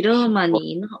るシローマ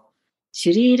ニーの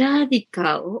シュリーラーディ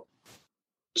カを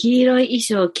黄色い衣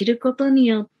装を着ることに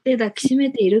よって抱きし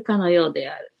めているかのようで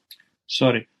ある。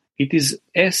Sorry, it is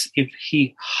as if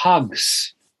he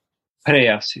hugs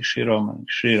Preyasi Shiromani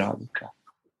Sri Radhika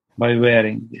by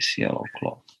wearing this yellow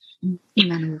cloth.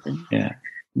 今の部分。Yeah,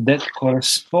 that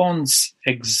corresponds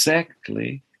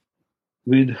exactly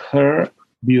with her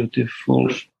beautiful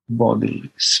bodily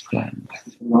splendor.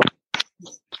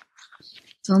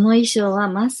 その衣装は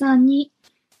まさに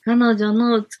彼女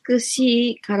の美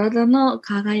しい体の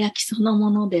輝きその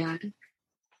ものである。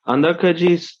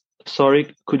Andakaji,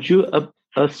 sorry, could you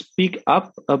speak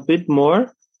up a bit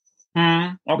more?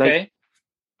 Okay. Like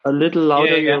a little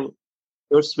louder, Yeah.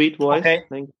 Your sweet voice. Okay.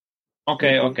 Thank you.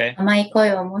 Okay. 甘い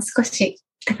声をもう少し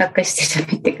高くし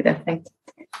て喋ってください。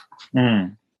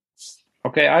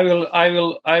Okay, I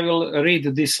will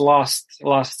read this last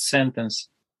sentence.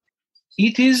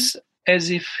 It is as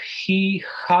if he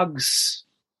hugs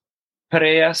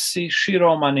Preyasi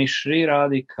Shiromani Sri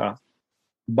Radhika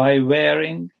by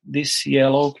wearing this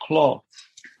yellow cloth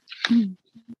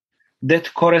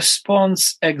that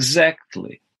corresponds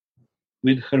exactly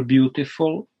with her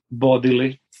beautiful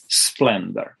bodily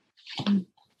splendor.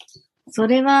 そ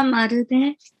れはまる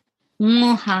で、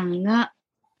モーハンが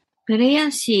プレ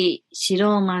ヤシー・シ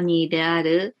ローマニーであ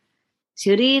る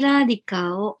シュリー・ラーディ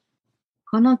カを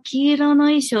この黄色の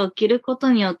衣装を着るこ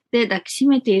とによって抱きし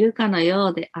めているかのよ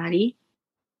うであり、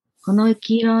この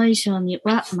黄色の衣装に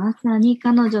はまさに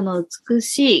彼女の美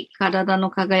しい体の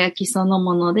輝きその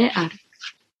ものである。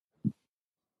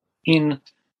In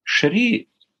Shri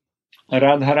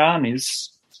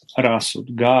Radharani's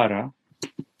Rasudgara,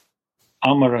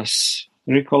 amorous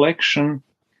recollection,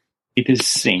 it is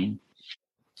seen.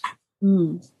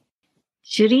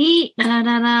 シュリー・ラ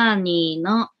ララーニー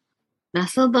のラ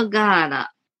ソドガー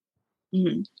ラ、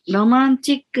ロマン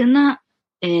チックな、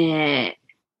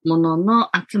もの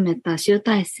の集めた集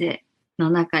大成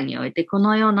の中においてこ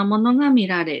のようなものが見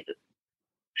られる。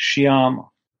Shyama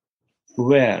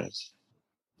wears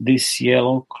this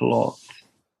yellow cloth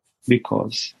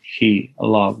because he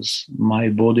loves my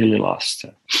bodily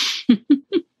luster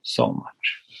so much.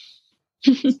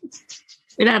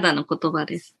 ウラダの言葉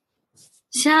です。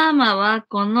シャーマは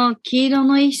この黄色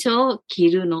の衣装を着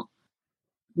るの。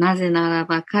なぜなら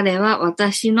ば彼は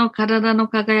私の体の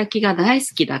輝きが大好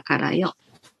きだからよ。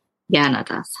ギャーナ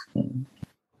ダーさん。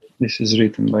This is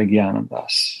written by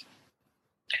Gyanadas.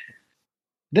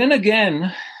 Then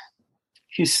again,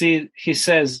 he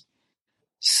says,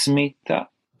 Smita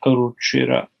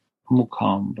Ruchira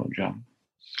Mukambojam.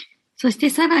 そして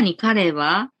さらに彼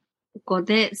は、ここ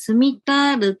で、スミ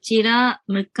タ・ルチラ・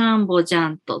ムカンボジャ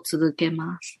ンと続け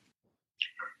ます。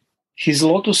His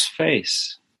lotus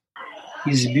face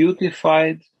is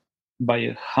beautified by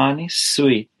a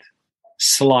honey-sweet,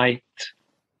 slight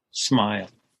smile.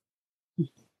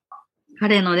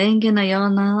 彼のレンゲのよう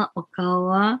なお顔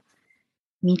は、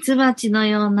ミツバチの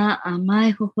ような甘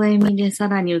い微笑みでさ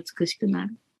らに美しくな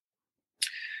る。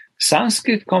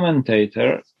Sanskrit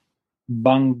commentator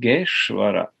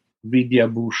Bangeshwara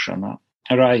Vidyabhushana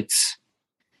writes,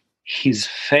 his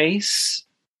face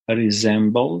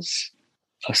resembles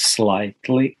a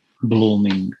slightly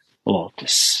blooming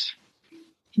lotus.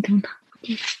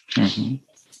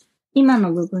 今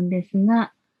の部分です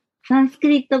が、サンスク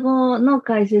リット語の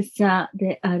解説者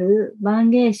であるバン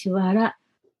ゲーシュワラ・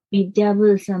ビッディア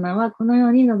ブーシャナはこのよ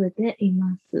うに述べてい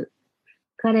ます。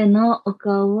彼のお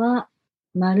顔は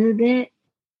まるで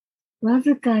わ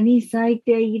ずかに咲い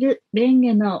ているレン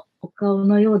ゲのお顔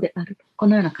のようである。こ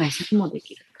のような解釈もで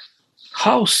きる。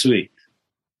How sweet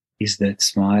is that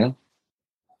smile?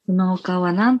 そのお顔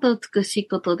はなんと美しい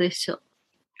ことでしょう。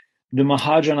The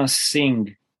Mahajanas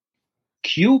sing,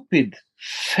 Cupid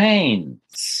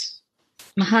faints.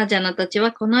 マハージャナたち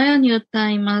はこのように歌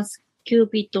います。キュー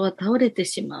ピッドは倒れて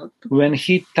しまうと。When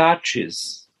he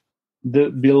touches the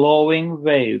billowing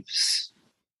waves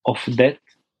of that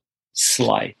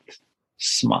slight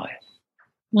smile.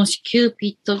 もしキュー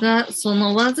ピッドがそ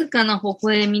のわずかな微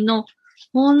笑みの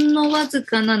ほんのわず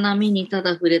かな波にた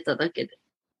だ触れただけで。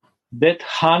That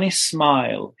honey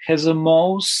smile has a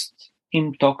most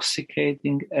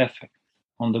intoxicating effect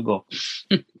on the gopis.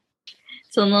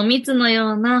 その蜜の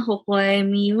ような微笑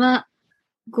みは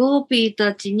ゴーピー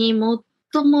たちに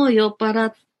最も酔っ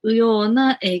払うよう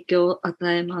な影響を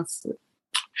与えます。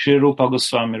Sri Rupa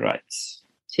Goswami writes,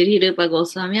 シリルーパゴー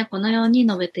スワミはこのように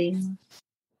述べています。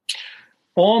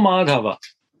O Madhava,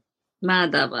 マ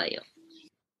ダバよ。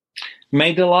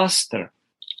may the luster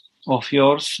of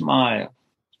your smile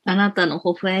あなたの微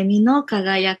笑みの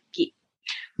輝き。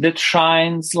that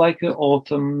shines like an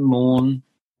autumn moon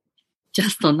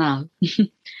just now.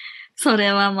 そ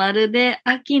れはまるで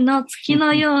秋の月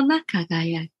のような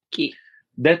輝き。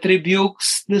that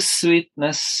rebukes the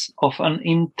sweetness of an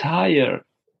entire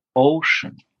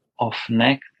ocean of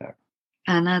nectar.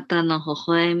 あなたの微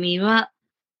笑みは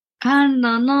甘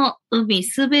露の海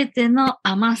すべての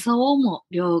甘さをも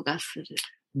凌駕する。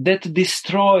that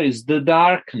destroys the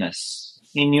darkness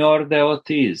in your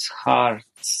devotees'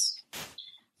 hearts.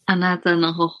 あなた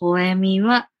の微笑み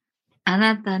はあ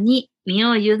なたに身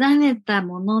を委ねた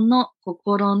者の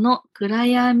心の暗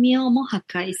闇をも破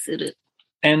壊する。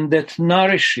and that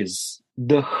nourishes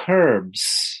the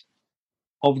herbs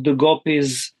of the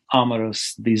gopis'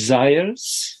 amorous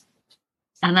desires.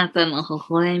 あなたの微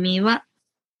笑みは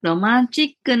ロマンチ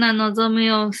ックな望み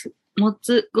を持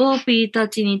つゴーピーた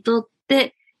ちにとっ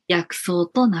て薬草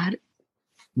となる。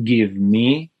Give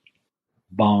me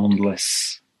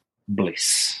boundless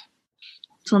bliss.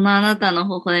 そのあなたの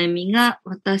微笑みが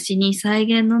私に際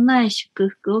限のない祝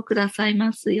福をください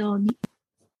ますように。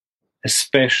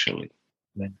Especially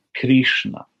when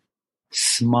Krishna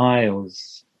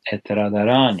smiles at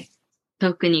Radharani.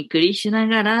 特にクリシュナ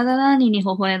がラーダラーニに微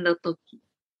笑んだとき。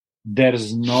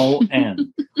There's no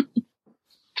end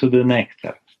to the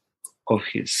nectar of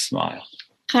his smile.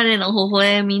 彼の微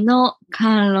笑みの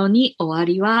甘露に終わ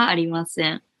りはありませ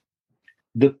ん。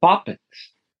The puppet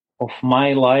of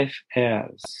my life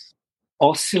airs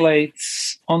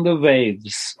oscillates on the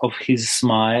waves of his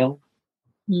smile.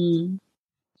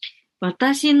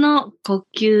 私の呼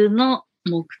吸の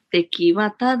目的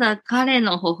はただ彼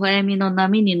の微笑みの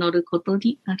波に乗ること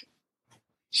にある。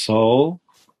So,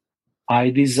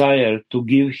 I desire to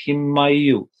give him my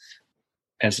youth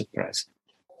as a present.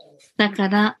 だか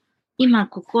ら今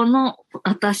ここの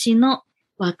私の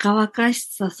若々し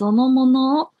さそのも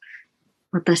のを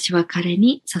私は彼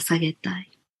に捧げた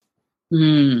い。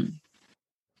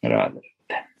Rather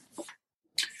than.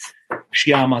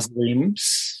 Shyama's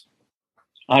limbs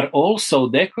are also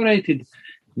decorated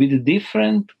with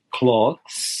different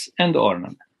cloths and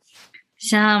ornaments.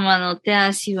 シャーマの手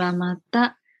足はま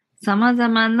た様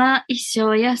々な衣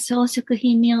装や装飾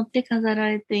品によって飾ら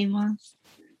れています。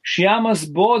Shyama's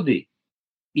body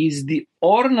is the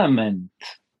ornament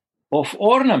of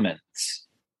ornaments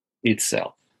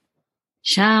itself.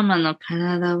 シャーマの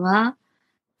体は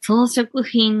装飾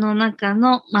品の中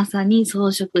のまさに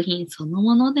装飾品その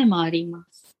ものでもありま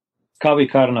す。Kavi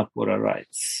Karnapura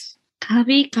writes, カ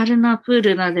ビ・カルナプー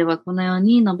ルラではこのよう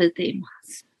に述べていま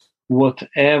す。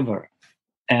Whatever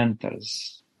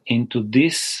enters into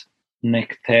this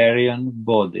nectarian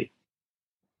body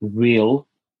will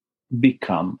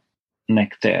become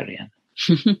nectarian.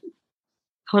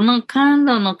 この甘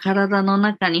露の体の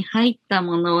中に入った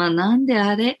ものは何で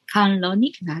あれ甘露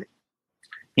になる。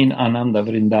In Ananda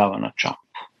Vrindavana Champ.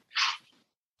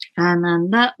 アーナン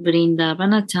ダ・ブリンダーバ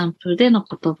ナ・チャンプでの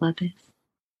言葉です。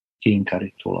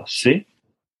Kinkari Tulasi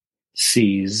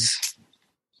sees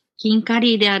キンカ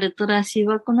リーであるトラシー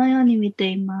はこのように見て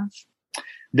います。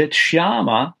that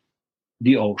Shyama,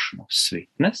 the ocean of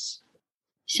sweetness,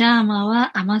 シャーマ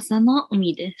は甘さの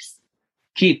海です。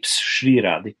keeps Sri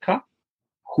Radhika,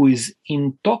 who is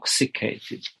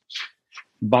intoxicated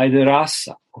by the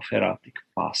rasa of erotic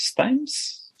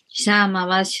pastimes, シャーマ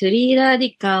はシュリーラーデ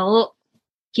ィカを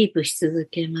キープし続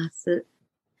けます。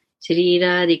シュリー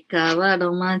ラーディカは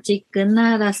ロマンチック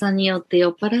なラサによって酔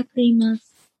っ払っていま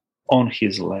す。on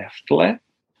his left leg,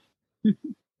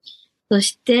 そ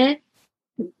して、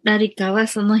ラディカは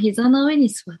その膝の上に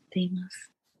座っていま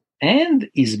す。and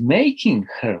is making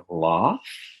her laugh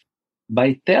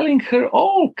by telling her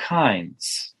all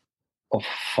kinds of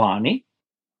funny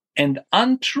and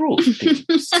untrue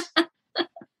things.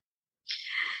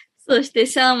 そして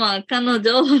シャーマは彼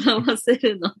女を笑わせ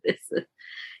るのです。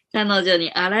彼女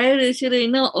にあらゆる種類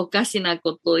のおかしな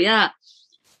ことや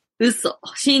嘘、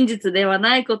真実では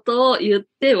ないことを言っ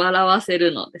て笑わせ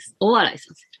るのです。お笑い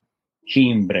させる。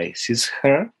He embraces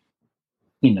her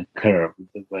in a curved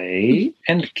way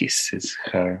and kisses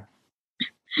her.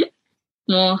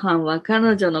 モーハンは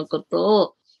彼女のこと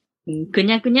をく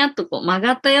にゃくにゃっとこう曲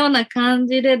がったような感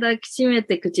じで抱きしめ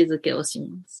て口づけをしま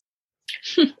す。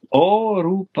O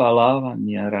Rupa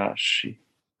Lavanya Rashi,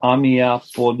 Amiya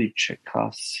Podiche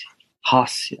Kasi,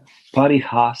 Hasya,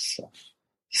 Parihasa,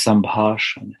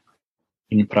 Sambhashane,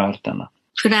 in Prarthana.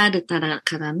 プラルタラ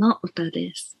からの歌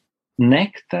です。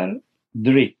Nectar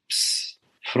drips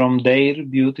from their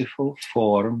beautiful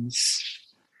forms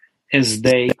as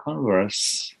they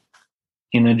converse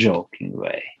in a joking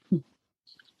way.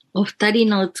 お二人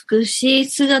の美しい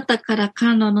姿から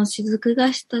甘露の雫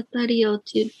が滴り落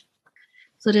ちる。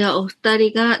それはお二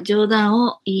人が冗談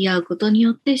を言い合うことに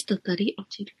よって滴り落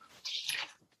ちる。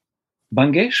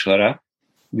Bangeshwara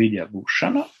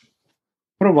Vidyabhushana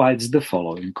provides the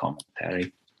following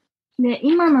commentary. で、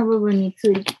今の部分につ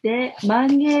いて、バ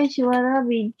ンゲーシュワラ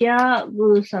ビジャ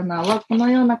ブーサナはこの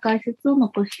ような解説を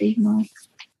残しています。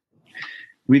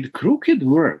With crooked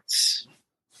words,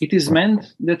 it is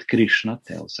meant that Krishna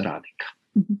tells Radhika.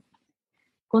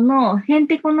 このへん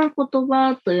てこな言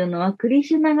葉というのは、クリ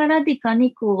シュナがラディカ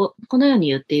にこのように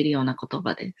言っているような言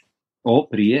葉です。Oh,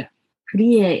 Priye. プ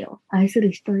リエよ、愛す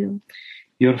る人よ。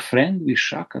Your friend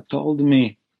Vishaka told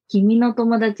me. 君の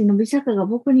友達のビシャカが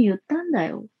僕に言ったんだ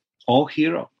よ。Oh,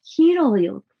 hero. ヒーロー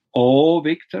よ。Oh,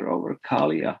 victor over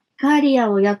Kaliya. カリア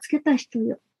をやっつけた人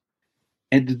よ。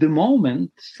At the moment,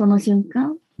 その瞬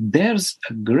間、there's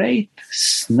a great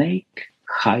snake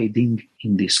hiding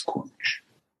in this kunj.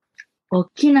 大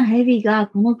きな蛇が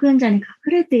この訓者に隠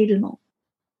れているの。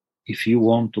If you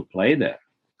want to play there,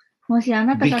 もしあ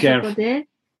なたがそこで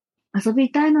遊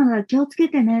びたいのなら気をつけ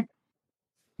てね。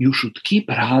You should keep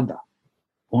Radha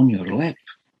on your lap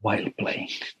while playing.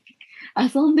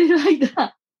 遊んでる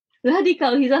間、ラディ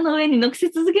カを膝の上に乗せ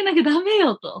続けなきゃダメ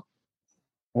よと。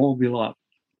Oh, beloved.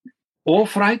 Oh,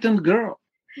 frightened girl.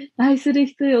 愛する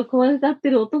人よ、怖がって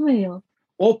る乙女よ。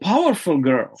Oh, powerful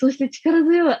girl. そして力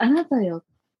強いあなたよ。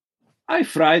I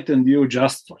frightened you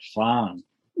just for fun.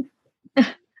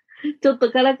 ちょっ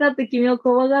とからかって君を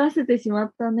怖がらせてしま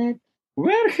ったね。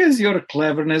Where has your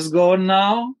cleverness gone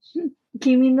now?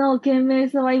 君の賢明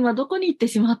さは今どこに行って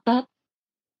しまった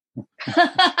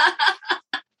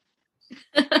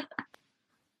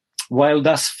？While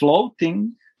thus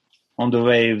floating on the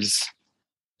waves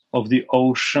of the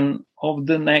ocean of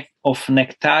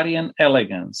nectarian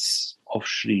elegance of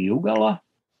Sri Yugala,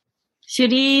 シュ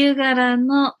リーユガラ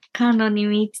の甘露に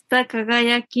満ちた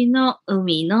輝きの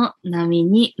海の波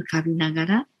に浮かびなが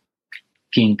ら、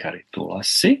Kinkari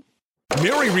Tulasi,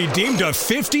 Mary redeemed a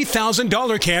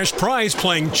 $50,000 cash prize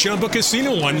playing Chumba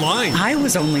Casino online. I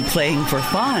was only playing for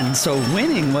fun, so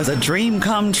winning was a dream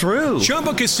come true.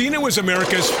 Chumba Casino is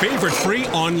America's favorite free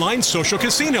online social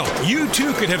casino. You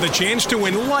too could have the chance to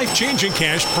win life-changing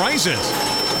cash prizes.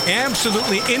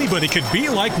 Absolutely anybody could be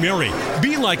like Mary.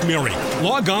 Be like Mary.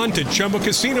 Log on to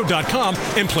ChumbaCasino.com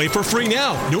and play for free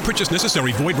now. No purchase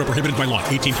necessary. Void where prohibited by law.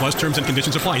 18 plus terms and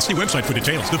conditions apply. See website for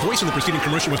details. The voice in the preceding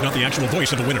commercial was not the actual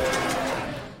voice of the winner.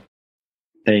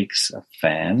 takes a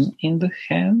fan in the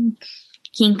hand.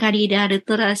 キンカリーである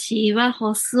トラシーは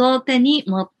ホスを手に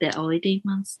持っておいでい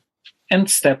ます。And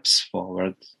steps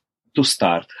forward to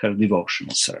start her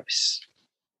devotional service.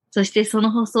 そしてそ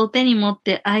のホスを手に持っ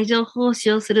て愛情奉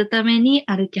仕をするために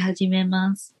歩き始め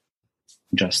ます。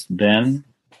Just then,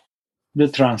 the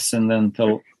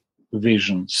transcendental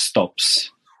vision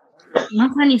stops.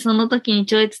 まさにその時に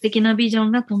超越的なビジョ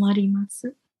ンが止まりま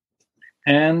す。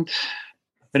And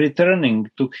returning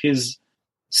to his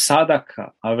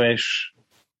sadhaka avesh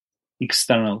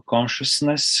external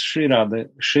consciousness, Sri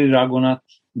Raghunath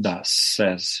Das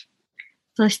says,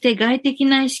 そして外的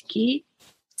な意識、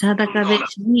サダカベ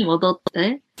シに戻っ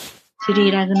て、シリ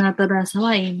ーラグナータダーサ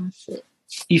は言います。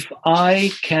If I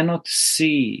cannot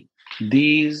see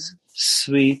these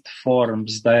sweet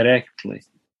forms directly,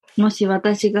 もし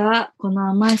私がこの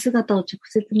甘い姿を直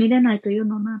接見れないという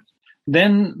のなら、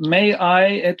then may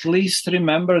I at least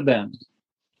remember them.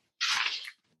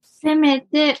 せめ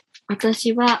て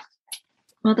私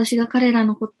が彼ら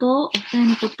のことを、お二人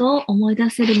のことを思い出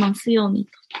せますように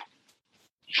と。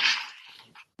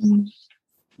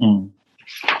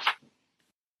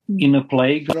In a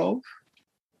playground,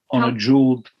 on a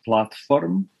jeweled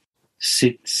platform,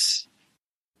 sits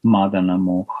Madana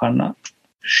Mohana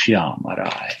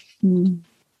Shyamarai.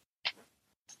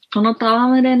 この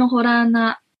戯れのホラー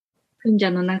な神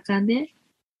社の中で、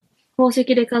宝石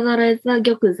で飾られた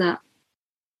玉座、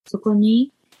そこ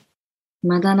に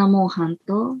マダナモーハン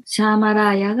とシャーマ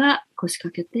ラーヤが腰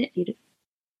掛けている。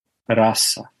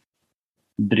Rasa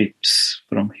drips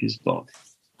from his body.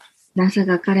 ラサ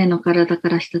が彼の体か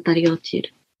ら滴り落ち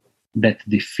る。That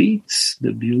defeats the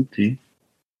beauty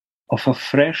of a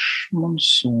fresh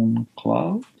monsoon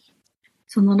cloud.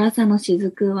 そのラサの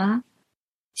雫は、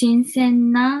新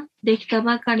鮮なできた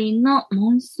ばかりの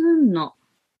モンスーンの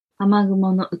雨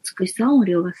雲の美しさを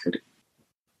凌駕する。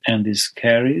And is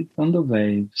carried on the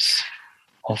waves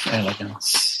of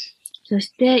elegance. そし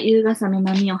て優雅さの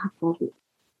波を運ぶ。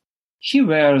He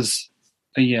wears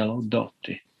a yellow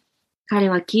dhoti. 彼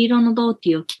は黄色のドーテ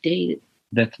ィを着ている。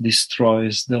That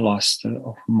destroys the luster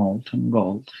of molten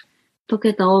gold. 溶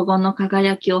けた黄金の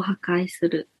輝きを破壊す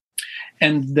る。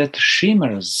And that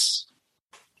shimmers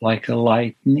like a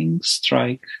lightning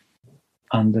strike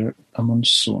under a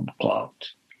monsoon cloud.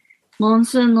 モン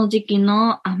スーンの時期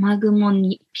の雨雲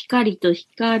にピカリと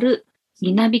光る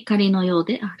稲光のよう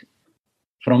である。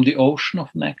From the ocean of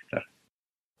nectar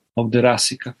of the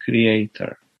Rasika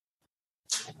creator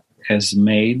has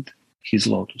made his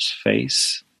lotus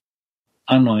face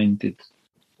anointed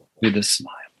with a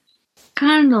smile.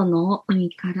 甘露の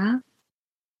海から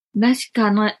ラシ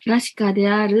カで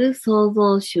ある創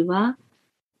造主は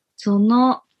そ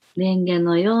の蓮華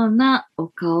のようなお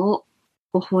顔を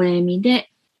微笑み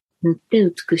で塗って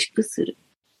美しくする。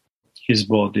His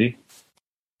body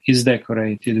is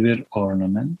decorated with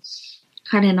ornaments.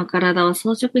 彼の体は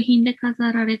装飾品で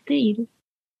飾られている。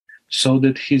So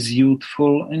that his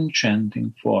youthful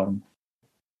enchanting form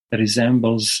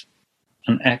resembles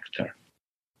an actor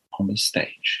on the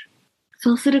stage.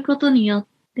 そうすることによっ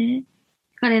て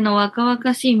彼の若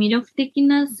々しい魅力的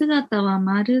な姿は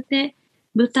まるで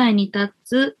舞台に立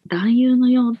つ男優の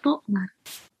ようとなる。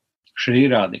Sri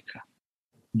Radhika,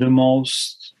 the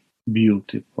most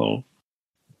beautiful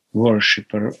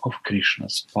worshipper of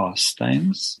Krishna's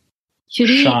pastimes, シュ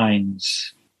リー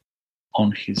shines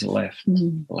on his left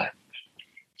lap.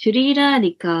 シュリーラーデ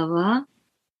ィカーは、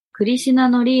クリシュナ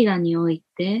のリーラにおい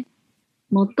て、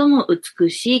最も美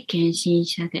しい献身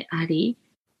者であり、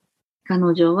彼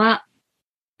女は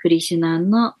クリシュナ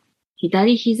の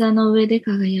左膝の上で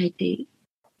輝いている。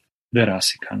The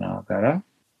Rasika Nagara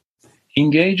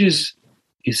engages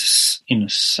in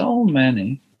so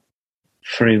many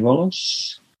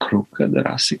frivolous, crooked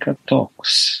Rasika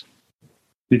talks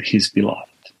with his beloved.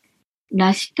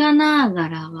 ラシカナーガ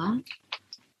ラは、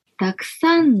たく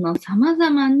さんの様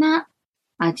々な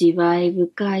味わい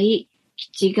深い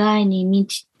気違いに満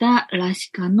ちたラ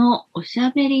シカのおし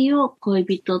ゃべりを恋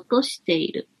人として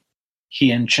いる。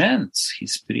He enchants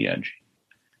his Priyaji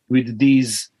with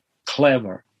these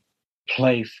clever,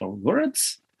 playful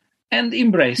words and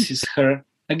embraces her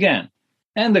again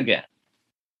and again.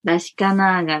 ラシカ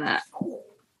ナーガラ、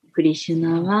クリシュ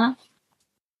ナは、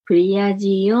プリヤ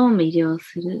ジーを魅了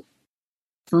する。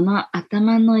その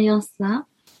頭の良さ、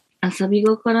遊び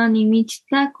心に満ち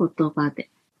た言葉で、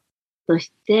そ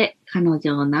して彼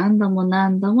女を何度も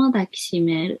何度も抱きし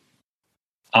める。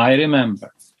I remember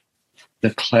the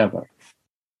clever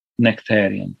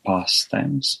nectarian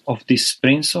pastimes of this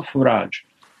prince of Vraj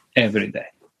every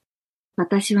day.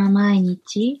 私は毎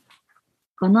日、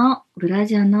このブラ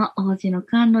ジャの王子の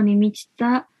甘露に満ち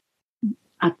た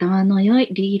頭の良い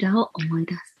リーラを思い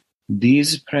出す。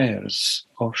These prayers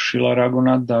of Srila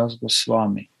Raghunath Das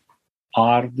Goswami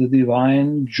are the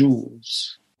divine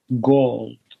jewels,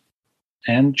 gold,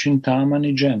 and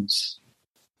Chintamani gems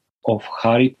of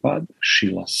Haripad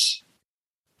Shila's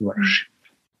worship.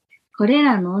 これ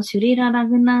らのシュリラ・ラ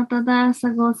グナータ・ダー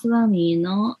サ・ゴスワミー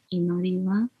の祈り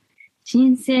は、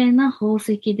神聖な宝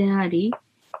石であり、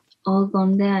黄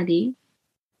金であり、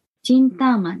チンタ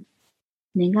ーマニ、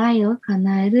願いを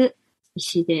叶える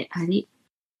石であり、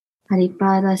ハリ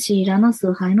パーダ・シーラの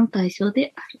崇拝の対象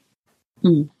である。う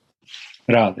ん。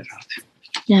ラーデラー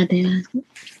デ。ラーデラーデ。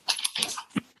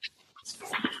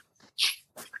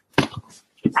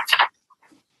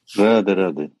Radhe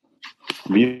Radhe.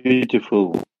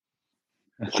 Beautiful.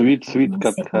 Sweet, sweet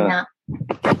katha.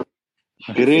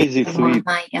 Crazy sweet.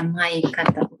 甘い甘い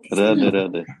方です。Radhe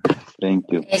Radhe. Thank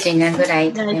you. クレイジーなぐら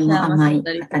いとても甘い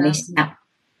方でした。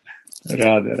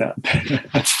ラーデラーデ。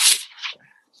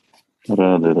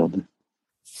Radhe Radhe.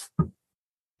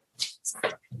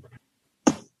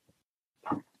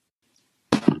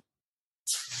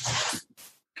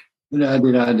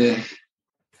 Radhe Radhe.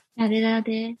 ラデラ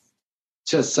デ。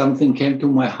Just something came to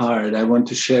my heart I want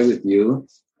to share with you.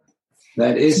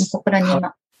 That is 心に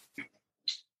今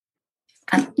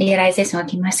リアライゼーションが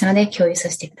来ましたので共有さ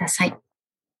せてください。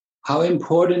how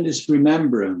important is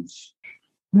remembrance.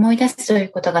 思い出すという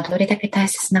ことがどれだけ大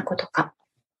切なことか。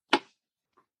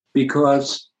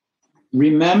Because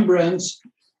remembrance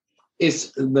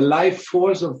is the life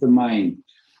force of the mind.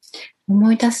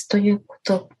 思い出すというこ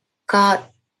とが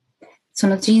そ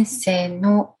の人生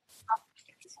の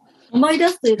思い出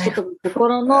すということが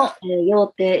心の要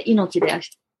諦、命で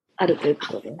あるというこ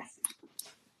とです。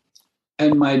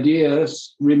And my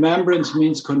dears, remembrance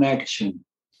means connection.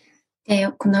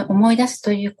 で、この思い出す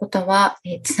ということは、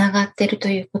つながっていると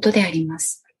いうことでありま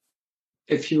す。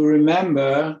If you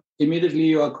remember, immediately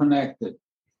you are connected.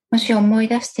 もし思い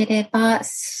出していれば、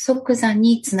即座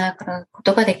につながるこ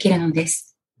とができるので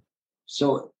す。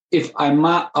So, if our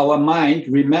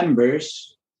mind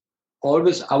remembers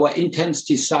always our intense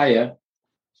desire,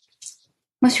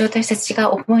 もし私たち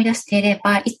が思い出していれ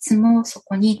ば、いつもそ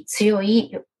こに強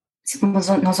い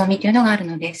望みというのがある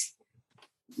のです。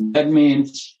That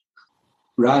means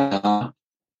Radha.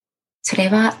 それ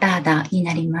はラーダに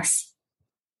なります。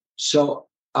So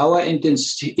our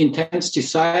intense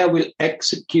desire will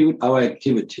execute our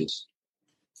activities.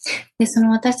 で、そ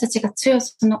の私たちが強い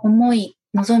その思い、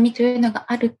望みというのが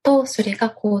あると、それ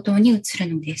が行動に移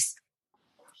るのです。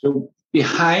So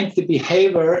behind the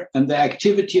behavior and the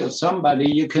activity of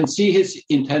somebody, you can see his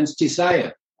intense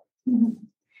desire.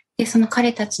 で、その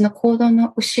彼たちの行動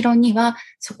の後ろには、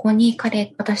そこに彼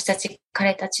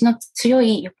たちの強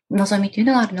い望みという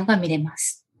のがあるのが見れま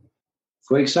す。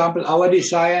For example, our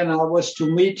desire now was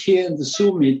to meet here in the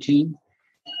Zoom meeting.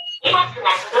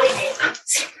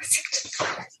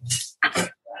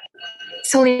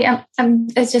 Sorry, I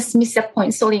just missed the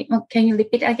point. Sorry, can you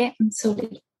repeat again? I'm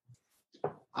sorry.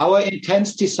 Our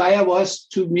intense desire was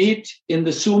to meet in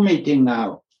the Zoom meeting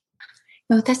now.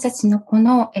 私たちのこ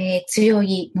の、強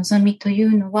い望みとい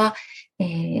うのは、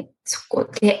そこ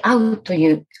で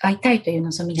会いたいという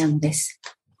望みなのです。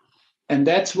And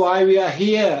that's why we are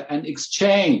here and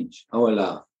exchange our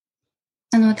love.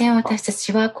 なので私た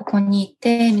ちはここにい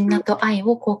てみんなと愛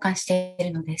を交換してい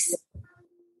るのです。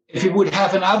If we would have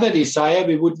another desire,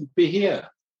 we wouldn't be here.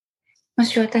 も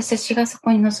し私たちがそ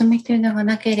こに望みというのが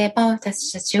なければ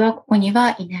私たちはここに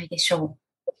はいないでしょ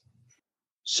う。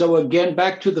So again,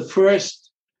 back to the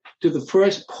first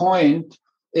point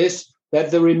is that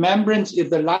the remembrance is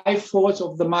the life force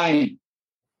of the mind.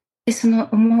 でその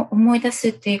思い出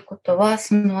すということは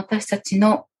その私たち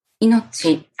の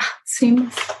命、すいま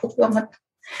せん、僕はまた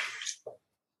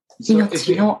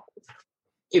命の。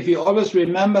If you always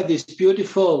remember these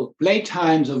beautiful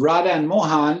playtimes of Radha and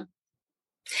Mohan,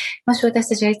 もし私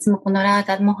たちがいつもこのラー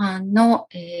ダ・モハンの、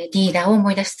リーダーを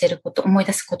思い出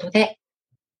すことで、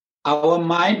our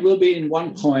mind will be in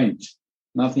one point,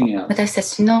 nothing else. 私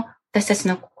たち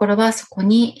の心はそこ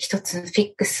に一つフィ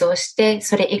ックスをして、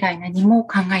それ以外何も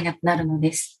考えなくなるの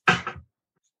です。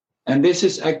And this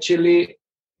is actually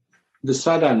the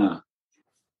sadhana.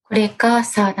 これが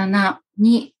サーダナ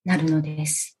になるので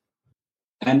す。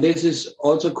And this is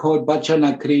also called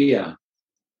Bhajana Kriya.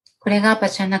 これがバ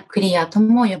ジャナクリアと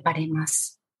も呼ばれま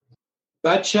す。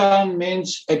Bhajan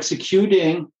means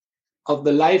executing of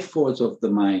the life force of the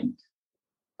mind.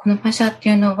 このバジャって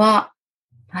いうのは、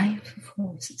ライフフ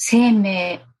ォース、生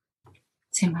命、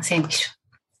すいませんでしょ。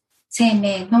生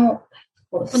命の、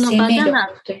このバジ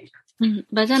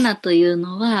ャナという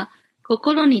のは、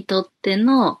心にとって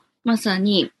の、まさ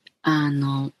に、な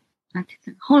んてい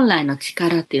うの、本来の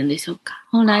力っていうんでしょうか。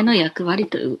本来の役割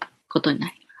ということにな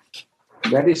ります。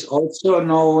That is also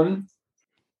known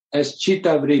as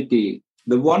Chitta Vritti,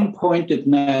 the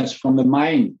one-pointedness from the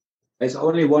mind. There's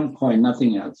only one point,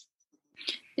 nothing else.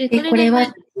 これは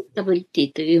チッタブリテ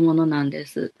ィというものなんで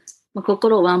す。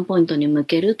心をワンポイントに向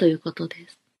けるということで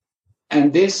す。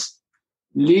And this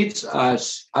leads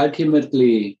us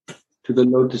ultimately to the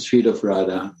lotus feet of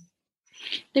Radha.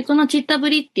 で、このチッタブ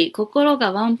リッティ、心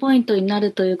がワンポイントにな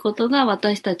るということが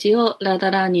私たちをラ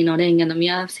ダラーニの蓮華の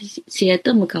御足へ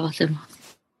と向かわせま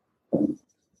す。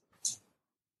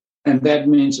And that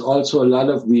means also a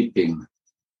lot of weeping.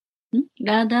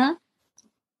 ラダ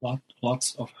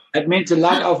Lots of. That means a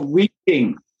lot of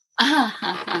weeping.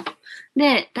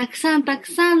 で、たくさん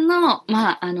の、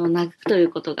泣くという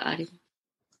ことがあります。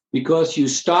Because you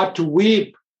start to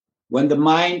weep when the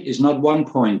mind is not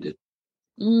one-pointed.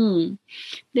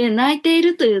 で、泣いてい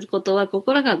るということは、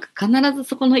心が必ず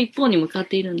そこの一方に向かっ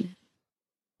ているんです。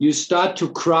You start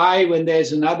to cry when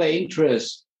there's another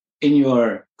interest in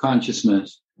your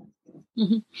consciousness.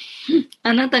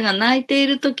 あなたが泣いてい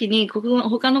るときに、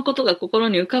他のことが心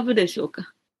に浮かぶでしょう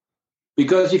か？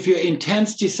 Because if your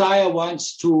intense desire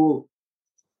wants to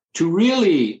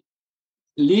really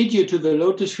lead you to the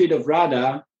lotus feet of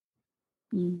Radha,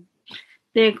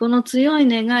 で、この強い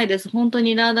願いです。本当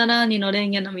にラーダラーニの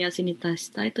蓮華の御足に達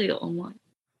したいという思い。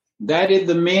That is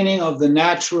the meaning of the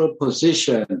natural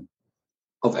position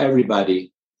of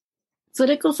everybody. そ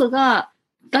れこそが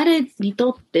誰に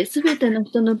とって、すべての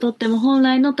人にとっても本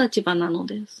来の立場なの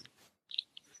です。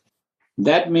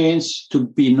That means to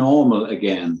be normal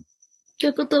again. とい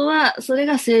うことは、それ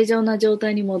が正常な状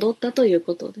態に戻ったという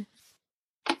ことです。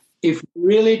If you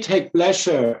really take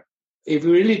pleasure, if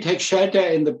you really take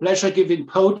shelter in the pleasure-giving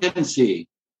potency,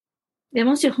 で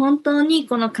もし本当に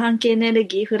この関係エネル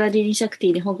ギー、フラディニシャクテ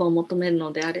ィに保護を求める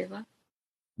のであれば、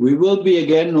we will be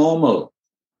again normal.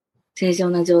 正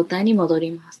常な状態に戻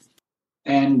ります。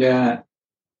And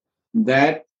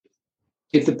that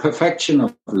is the perfection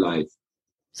of life.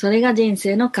 それが人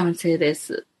生の完成で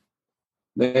す。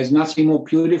There is nothing more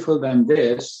beautiful than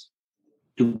this,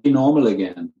 to be normal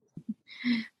again.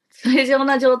 正常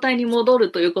な状態に戻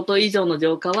るということ以上の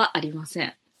浄化はありませ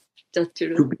ん。To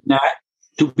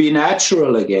be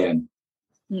natural again.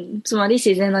 つまり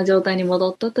自然な状態に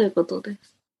戻ったということで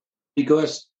す。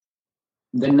Because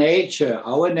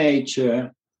our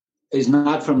nature is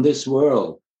not from this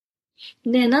world.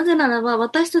 で、なぜならば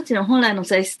私たちの本来の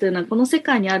性質というのはこの世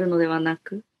界にあるのではな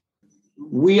く、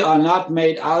We are not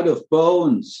made out of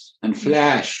bones and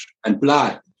flesh and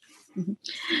blood.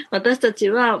 私たち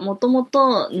はもとも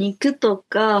と肉と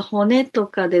か骨と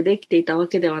かでできていたわ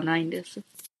けではないんです。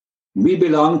We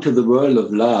belong to the world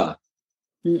of love.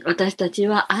 私たち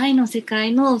は愛の世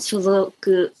界の所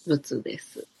属物で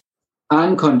す。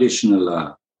Unconditional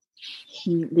love.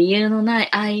 理由のない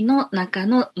愛の中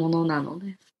のものなの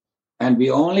です。And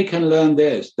we only can learn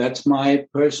this. That's my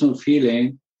personal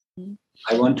feeling.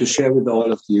 I want to share with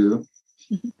all of you.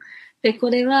 で、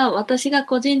これは私が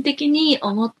個人的に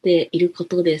思っているこ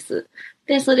とです。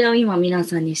で、それを今皆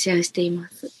さんにシェアしていま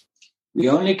す。We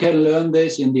only can learn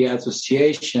this in the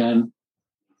association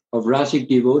of Rasic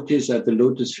devotees at the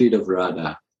lotus feet of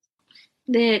Radha.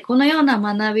 で、このような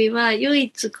学びは唯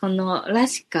一このラ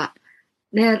シカ、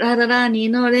ラダラーニ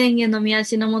の蓮華の御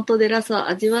足の下でラスを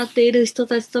味わっている人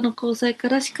たちとの交際か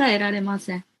らしか得られま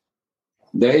せん。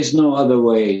There is no other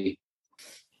way.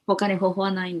 他に方法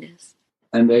はないんです。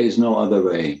And there is no other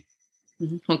way.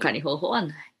 他に方法は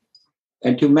ない。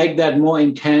And to make that more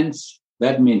intense,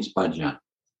 that means bhajan.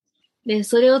 で、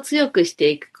それを強くして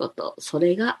いくこと、そ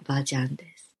れがバジャン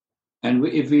です。And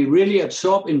if we really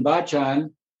absorb in bhajan,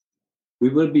 we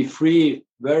will be free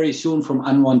very soon from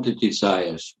unwanted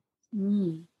desires.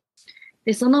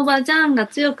 で、そのバジャンが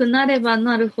強くなれば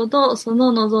なるほど、そ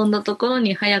の望んだところ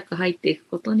に早く入っていく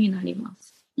ことになりま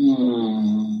す。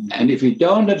And if we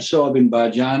don't absorb in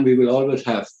bhajan, we will always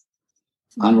have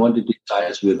unwanted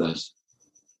desires with us.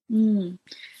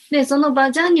 で、その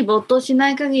バジャンに没頭しな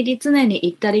い限り常に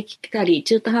行ったり来たり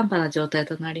中途半端な状態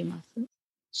となります。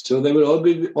So there will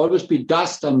always be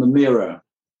dust on the mirror.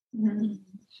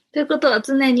 ということは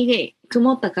常に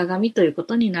曇った鏡というこ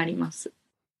とになります。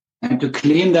And to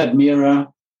clean that mirror,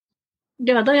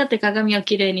 ではどうやって鏡を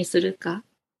きれいにするか。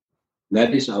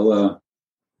That is our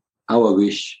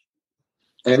wish.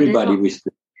 Everybody wishes.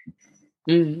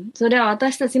 それは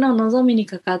私たちの望みに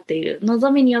かかっている。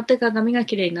望みによって鏡が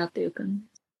きれいになっていく。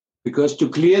Because to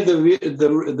clear the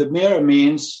mirror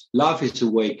means love is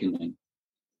awakening.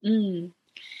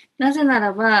 なぜな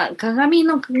らば、鏡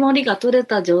の曇りが取れ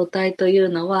た状態という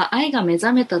のは愛が目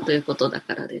覚めたということだ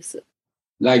からです。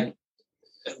Like,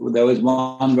 there was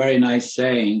one very nice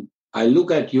saying, I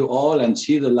look at you all and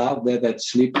see the love there that's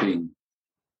sleeping.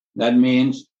 That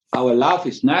means our love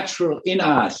is natural in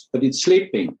us, but it's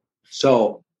sleeping.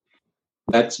 So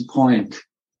that's the point.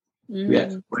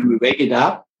 When we wake it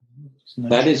up,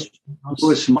 that is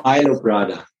a smile of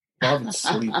Radha.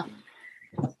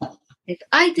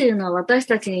 愛というのは私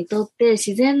たちにとって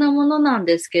自然なものなん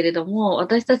ですけれども、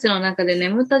私たちの中で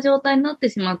眠った状態になって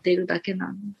しまっているだけ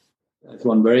なんです。That's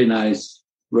one very nice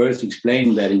verse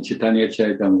explaining that in Chaitanya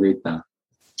Charitamrita.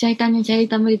 チャイタニャ・チャリ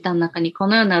タムリタの中にこ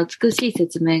のような美しい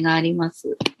説明がありま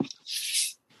す。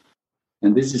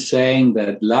And this is saying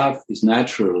that love is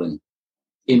naturally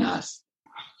in us.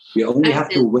 We only have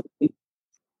to wait.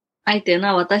 愛というの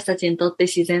は私たちにとって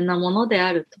自然なもので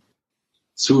あると。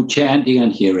Through chanting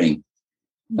and hearing.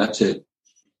 That's it.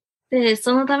 で、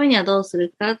そのためにはどうす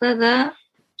るか。ただ、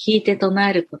聞いて唱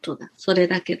えることだ。それ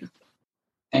だけだ。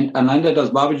And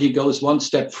Anantadas Babaji goes one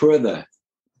step further.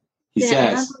 He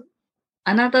says,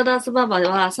 アナタダスババ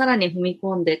はさらに踏み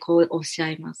込んでこうおっしゃ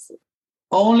います。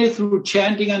Only through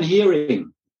chanting and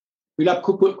hearing. Vilap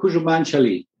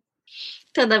Kusumanchali.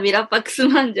 ただビラパクス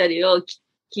マンジャリを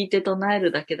聞いて唱え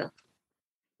るだけだ。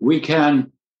We can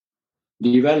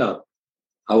develop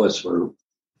our Swarup.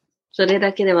 それ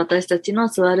だけで私たちの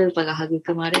スワルーパが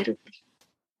育まれる。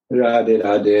ラデ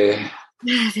ラデ。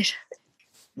ラデラ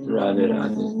デ。ラデラ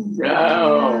デ。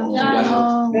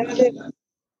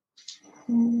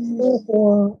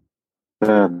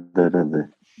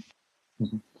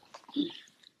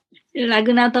ラ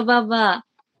グナータババ。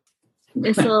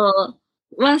So,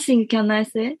 one thing can I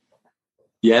say?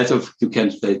 Yes, you can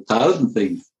say 1,000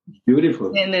 things.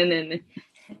 Beautiful. ね。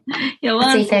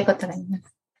言いたいことがあります。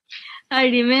I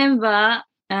remember,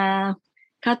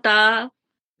 Kata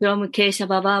from Kesha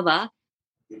Baba.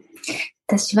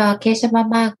 私はケーシャバ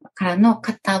バからの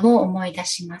方を思い出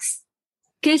します。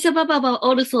Kesha Baba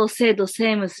also said the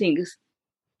same things.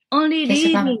 Only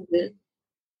reading.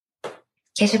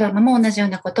 ケーシャババも同じよう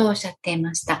なことをおっしゃってい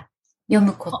ました。読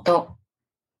むこと。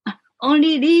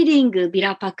Only reading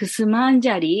Vilapaksha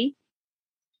Manjari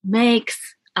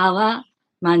makes our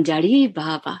Manjari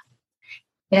Baba.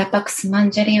 ビラパクスマ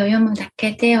ンジャリを読むだ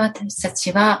けで私た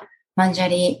ちはマンジャ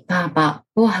リバーバ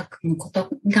を育むこと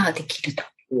ができると。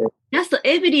Just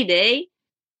every day,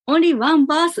 only one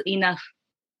verse enough.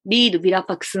 Read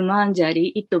Vilapaksha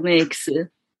Manjari, it makes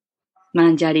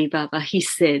Manjari Baba, he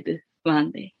said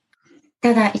one day.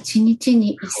 ただ一日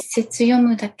に一節読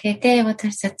むだけで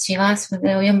私たちはそ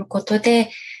れを読むこと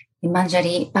でマンジャ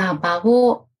リバーバ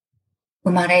を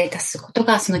生まれ出すこと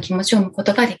が、その気持ちを生むこ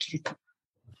とができると。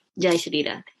ジャイシュリ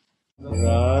ラーデ。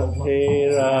ラテ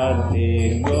ラ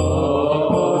テ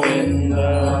ゴヴィン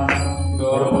ダ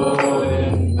ゴヴ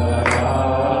ィンダ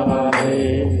ラ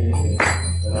テ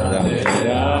ラテ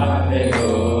ラテ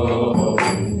ゴヴ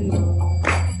ィンダ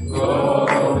ゴ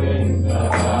ヴィンダ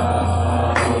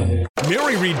ラテ。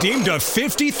Mary redeemed a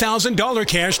 $50,000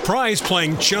 cash prize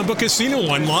playing Chumba Casino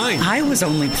online. I was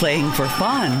only playing for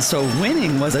fun, so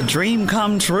winning was a dream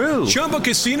come true. Chumba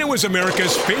Casino is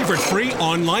America's favorite free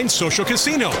online social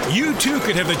casino. You too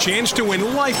could have the chance to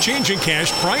win life-changing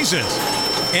cash prizes.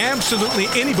 Absolutely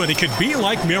anybody could be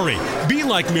like Mary. Be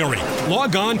like Mary.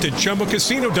 Log on to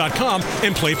ChumboCasino.com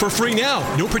and play for free now.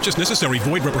 No purchase necessary.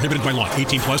 Void where prohibited by law.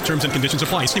 18 plus terms and conditions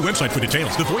apply. See website for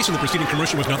details. The voice in the preceding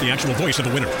commercial was not the actual voice of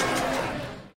the winner.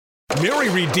 Mary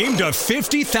redeemed a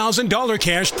 $50,000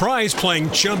 cash prize playing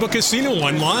Chumba Casino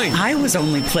online. I was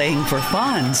only playing for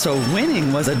fun, so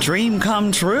winning was a dream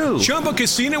come true. Chumba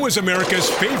Casino is America's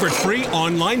favorite free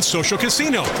online social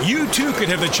casino. You too could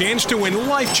have the chance to win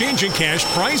life-changing cash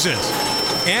prizes.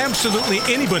 Absolutely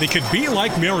anybody could be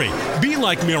like Mary. Be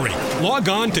like Mary. Log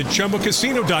on to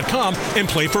ChumboCasino.com and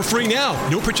play for free now.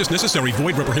 No purchase necessary.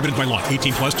 Void where prohibited by law.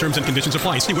 18 plus terms and conditions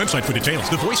apply. See website for details.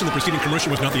 The voice in the preceding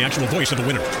commercial was not the actual voice of the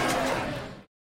winner.